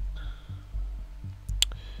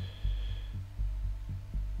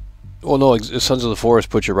well, no, Sons of the Forest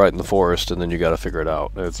put you right in the forest, and then you got to figure it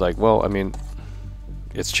out. It's like, well, I mean,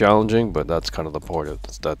 it's challenging, but that's kind of the point.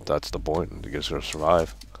 That's the point. You're just gonna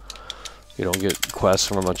survive. You don't get quests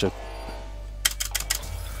from a bunch of...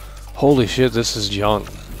 Holy shit, this is junk.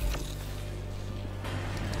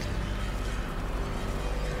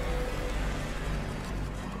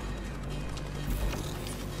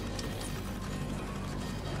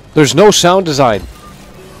 There's no sound design.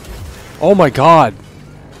 Oh my god.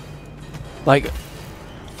 Like...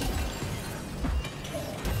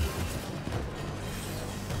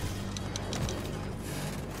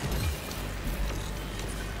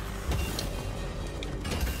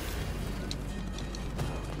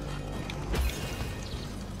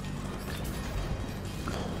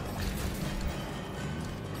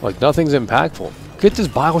 Like, nothing's impactful. Get this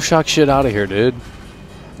BioShock shit out of here, dude.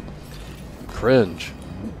 Cringe.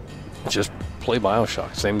 Just play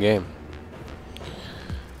BioShock. Same game.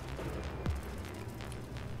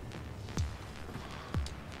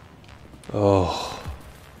 Oh.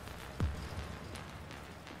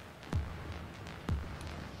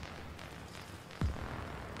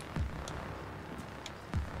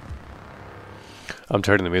 I'm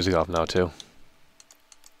turning the music off now, too.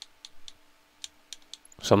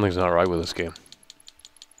 Something's not right with this game.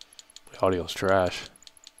 The audio's trash.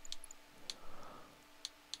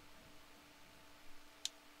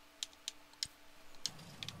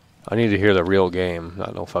 I need to hear the real game,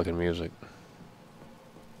 not no fucking music.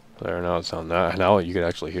 There, now it's on that. Now you can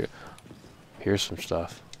actually hear some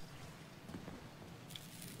stuff.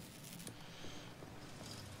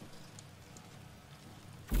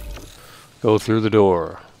 Go through the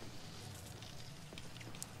door.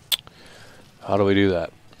 How do we do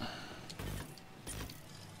that?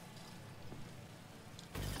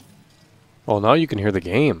 Oh, now you can hear the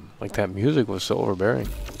game. Like, that music was so overbearing.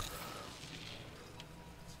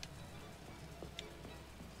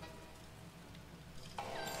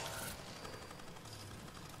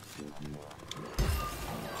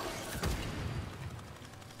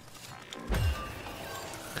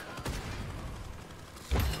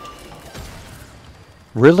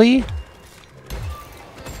 Really?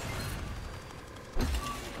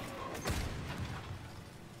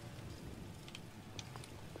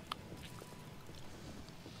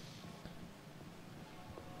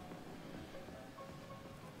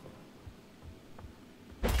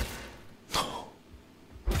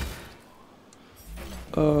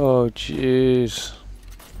 Oh, jeez.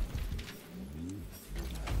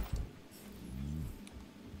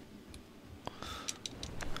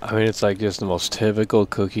 I mean, it's like just the most typical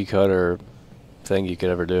cookie cutter thing you could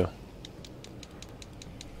ever do.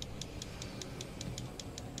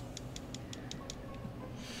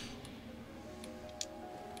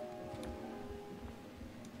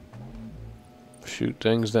 Shoot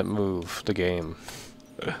things that move, the game.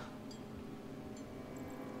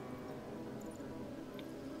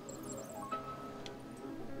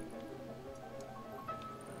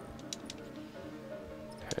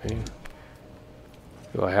 Okay.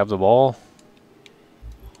 Do I have the ball?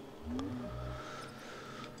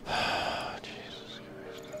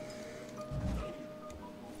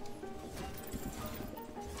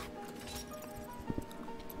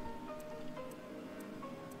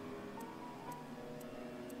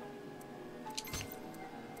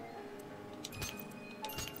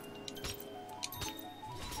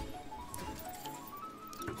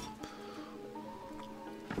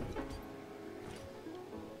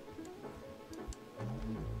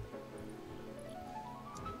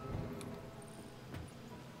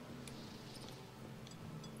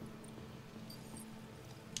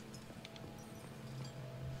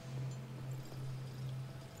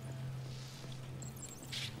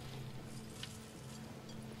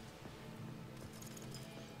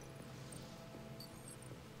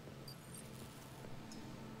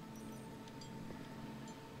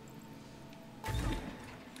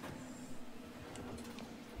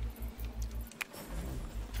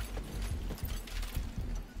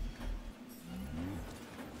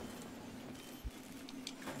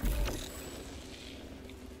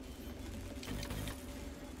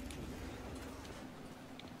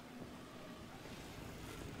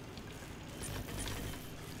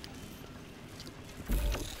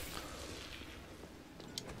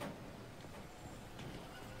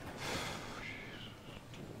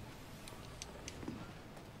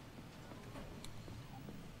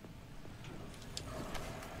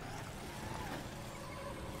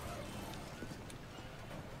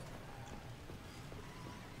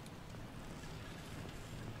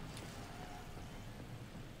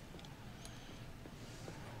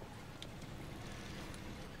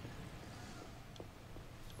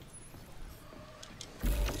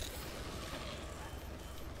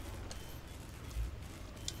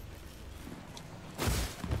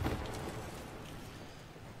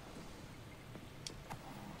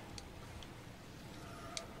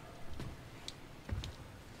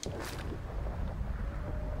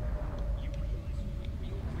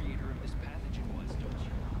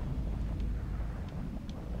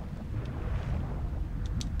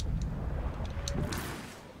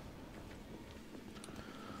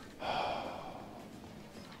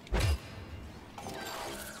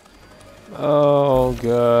 Oh,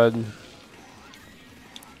 God.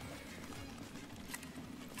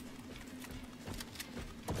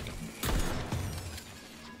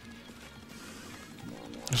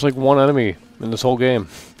 There's like one enemy in this whole game.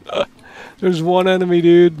 There's one enemy,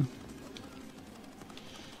 dude.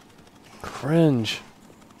 Cringe.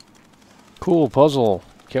 Cool puzzle.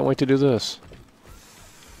 Can't wait to do this.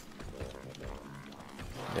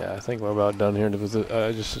 Yeah, I think we're about done here with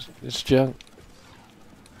it. It's junk.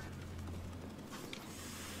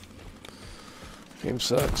 Game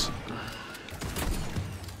sucks.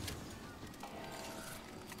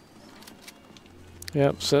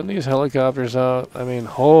 Yep, send these helicopters out. I mean,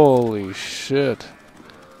 holy shit.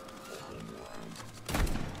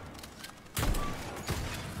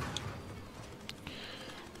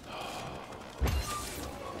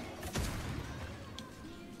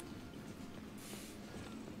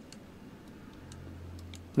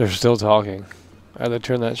 They're still talking. I had to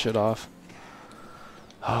turn that shit off.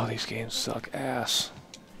 Oh, these games suck ass.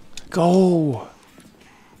 Go!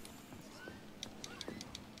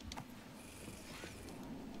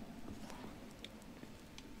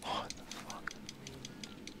 What the fuck?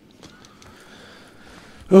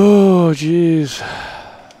 Oh, jeez.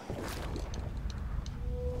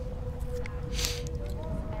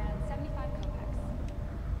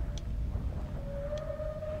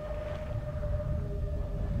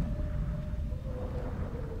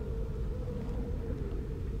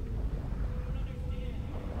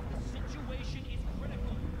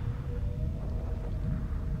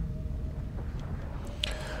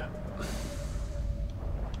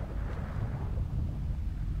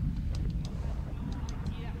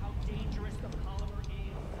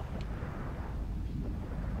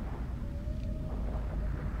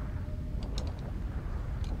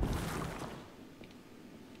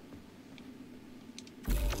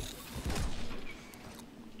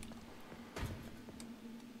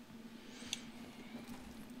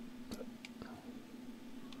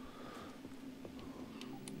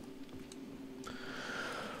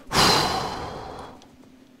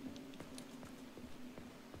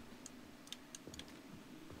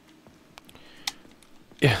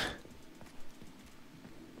 Yeah.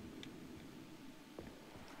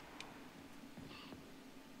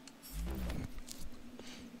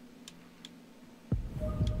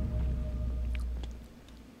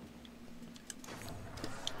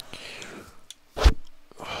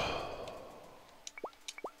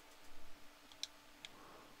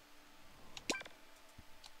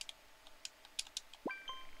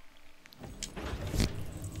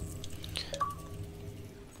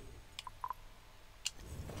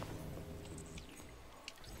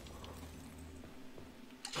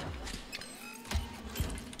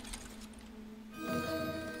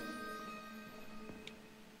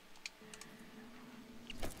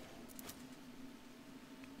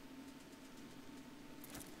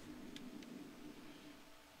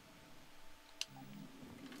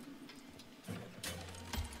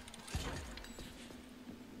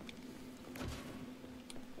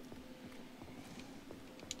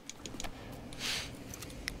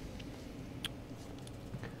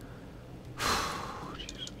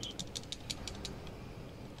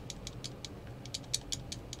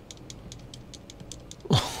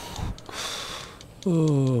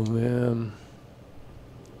 Oh, man.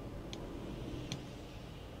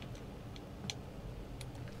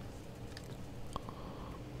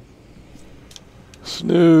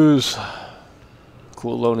 Snooze.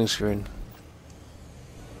 Cool loading screen.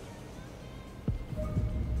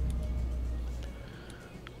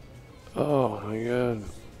 Oh, my God.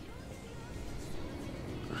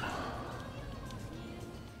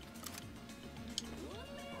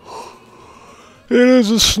 It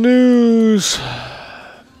is a snooze.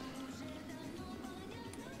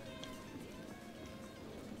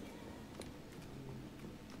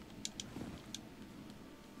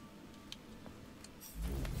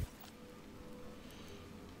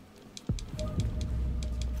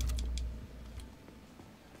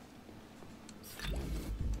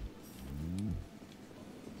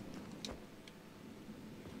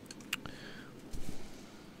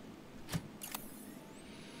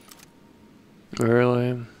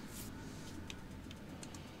 Really?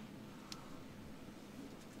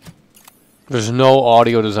 There's no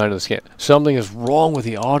audio design in this game. Something is wrong with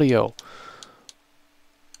the audio.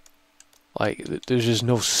 Like, there's just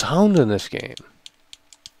no sound in this game.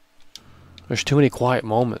 There's too many quiet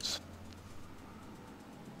moments.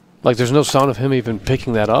 Like, there's no sound of him even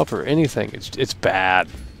picking that up or anything. It's bad.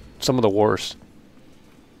 Some of the worst.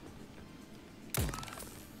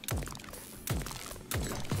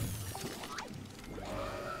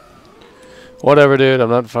 Whatever, dude. I'm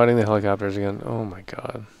not fighting the helicopters again. Oh my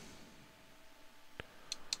God.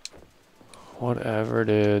 Whatever,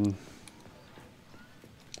 dude.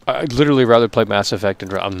 I'd literally rather play Mass Effect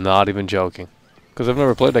and I'm not even joking. Because I've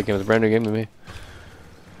never played that game. It's a brand new game to me.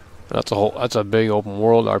 And that's a big open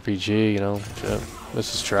world RPG, you know. Shit.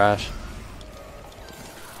 This is trash.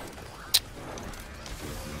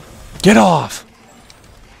 Get off!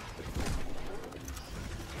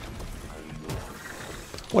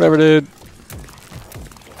 Whatever, dude.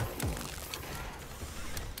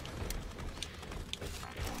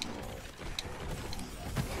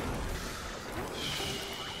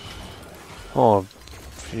 Oh,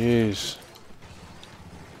 jeez.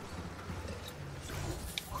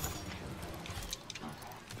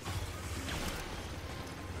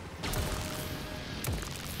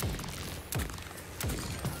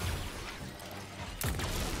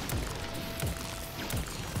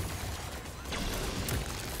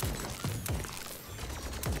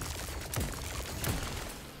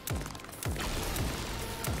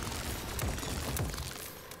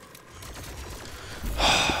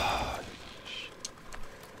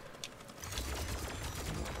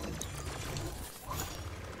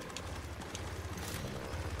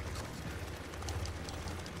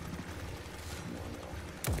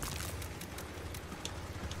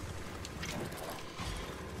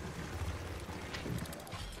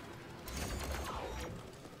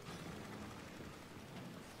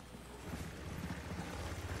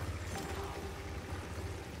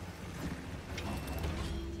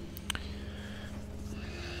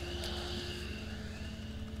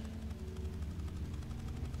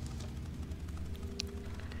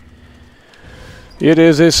 It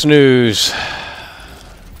is a snooze.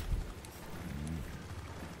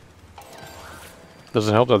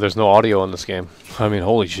 Doesn't help that there's no audio in this game. I mean,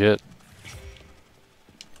 holy shit.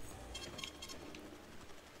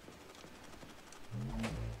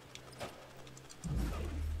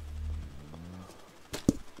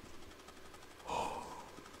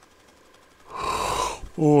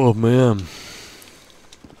 Oh, man.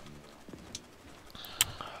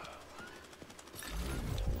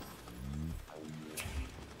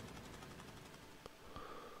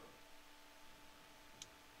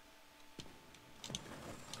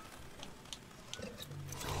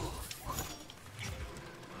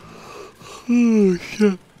 Oh,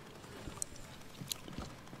 shit.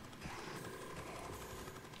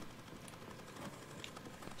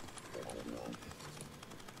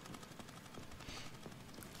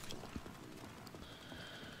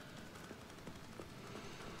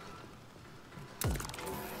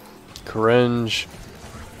 Cringe.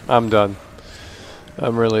 I'm done.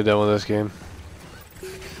 I'm really done with this game.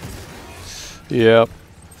 Yep.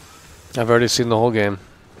 I've already seen the whole game.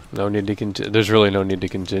 No need to continue. There's really no need to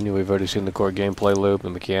continue. We've already seen the core gameplay loop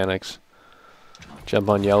and mechanics. Jump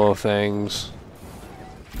on yellow things.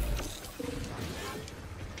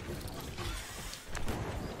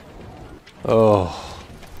 Oh.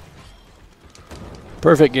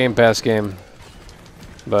 Perfect Game Pass game.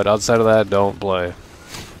 But outside of that, don't play.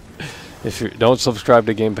 If you don't subscribe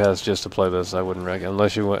to Game Pass just to play this, I wouldn't recommend,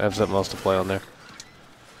 unless you have something else to play on there.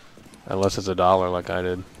 Unless it's $1 like I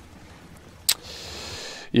did.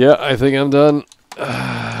 Yeah, I think I'm done.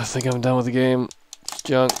 I think I'm done with the game. It's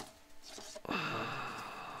junk.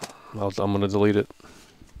 I'm going to delete it.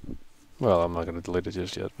 Well, I'm not going to delete it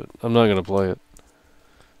just yet, but I'm not going to play it.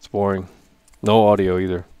 It's boring. No audio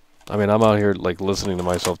either. I mean, I'm out here like listening to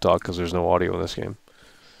myself talk because there's no audio in this game.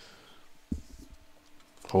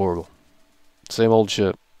 Horrible. Same old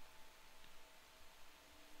shit.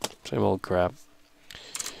 Same old crap.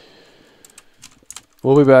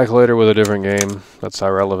 We'll be back later with a different game. That's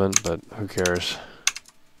irrelevant, but who cares?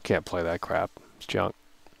 Can't play that crap. It's junk.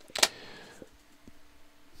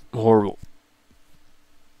 Horrible.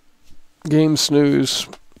 Game Snooze.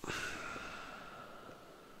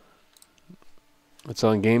 It's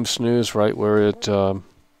on Game Snooze, right where it... that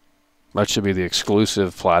should be the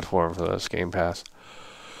exclusive platform for this Game Pass.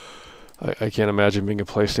 I can't imagine being a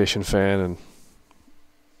PlayStation fan and...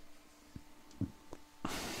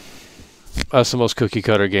 That's the most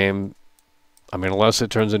cookie-cutter game. I mean, unless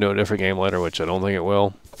it turns into a different game later, which I don't think it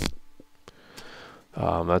will.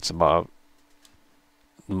 That's about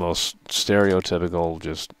the most stereotypical,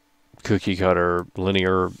 just cookie-cutter,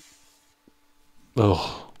 linear...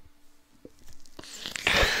 Ugh.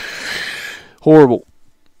 Horrible.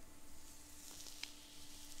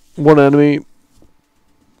 One enemy.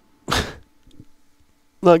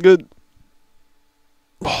 Not good.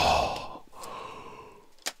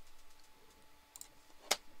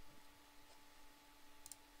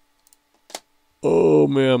 Oh,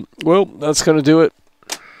 man. Well, that's going to do it.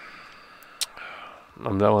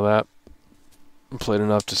 I'm done with that. I played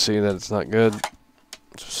enough to see that it's not good.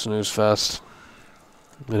 It's a snooze fest.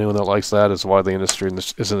 Anyone that likes that is why the industry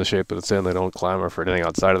is in the shape that it's in. They don't clamor for anything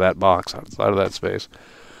outside of that box, outside of that space.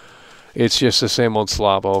 It's just the same old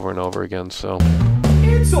slop over and over again, so...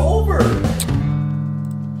 It's over!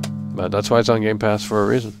 But that's why it's on Game Pass for a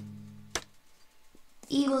reason.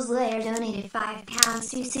 Eagles Lair donated £5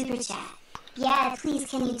 through Super Chat. Yeah, please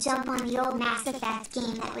can you jump on the old Mass Effect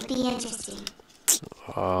game? That would be interesting.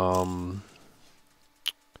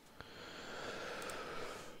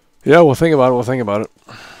 Yeah, we'll think about it.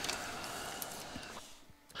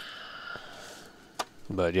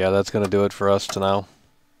 But yeah, that's going to do it for us to now.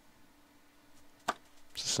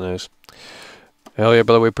 It's a snooze. Hell yeah,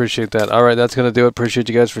 brother, we appreciate that. Alright, that's going to do it. Appreciate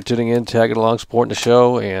you guys for tuning in, tagging along, supporting the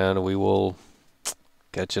show, and we will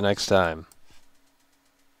catch you next time.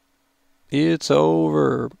 It's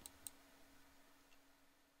over.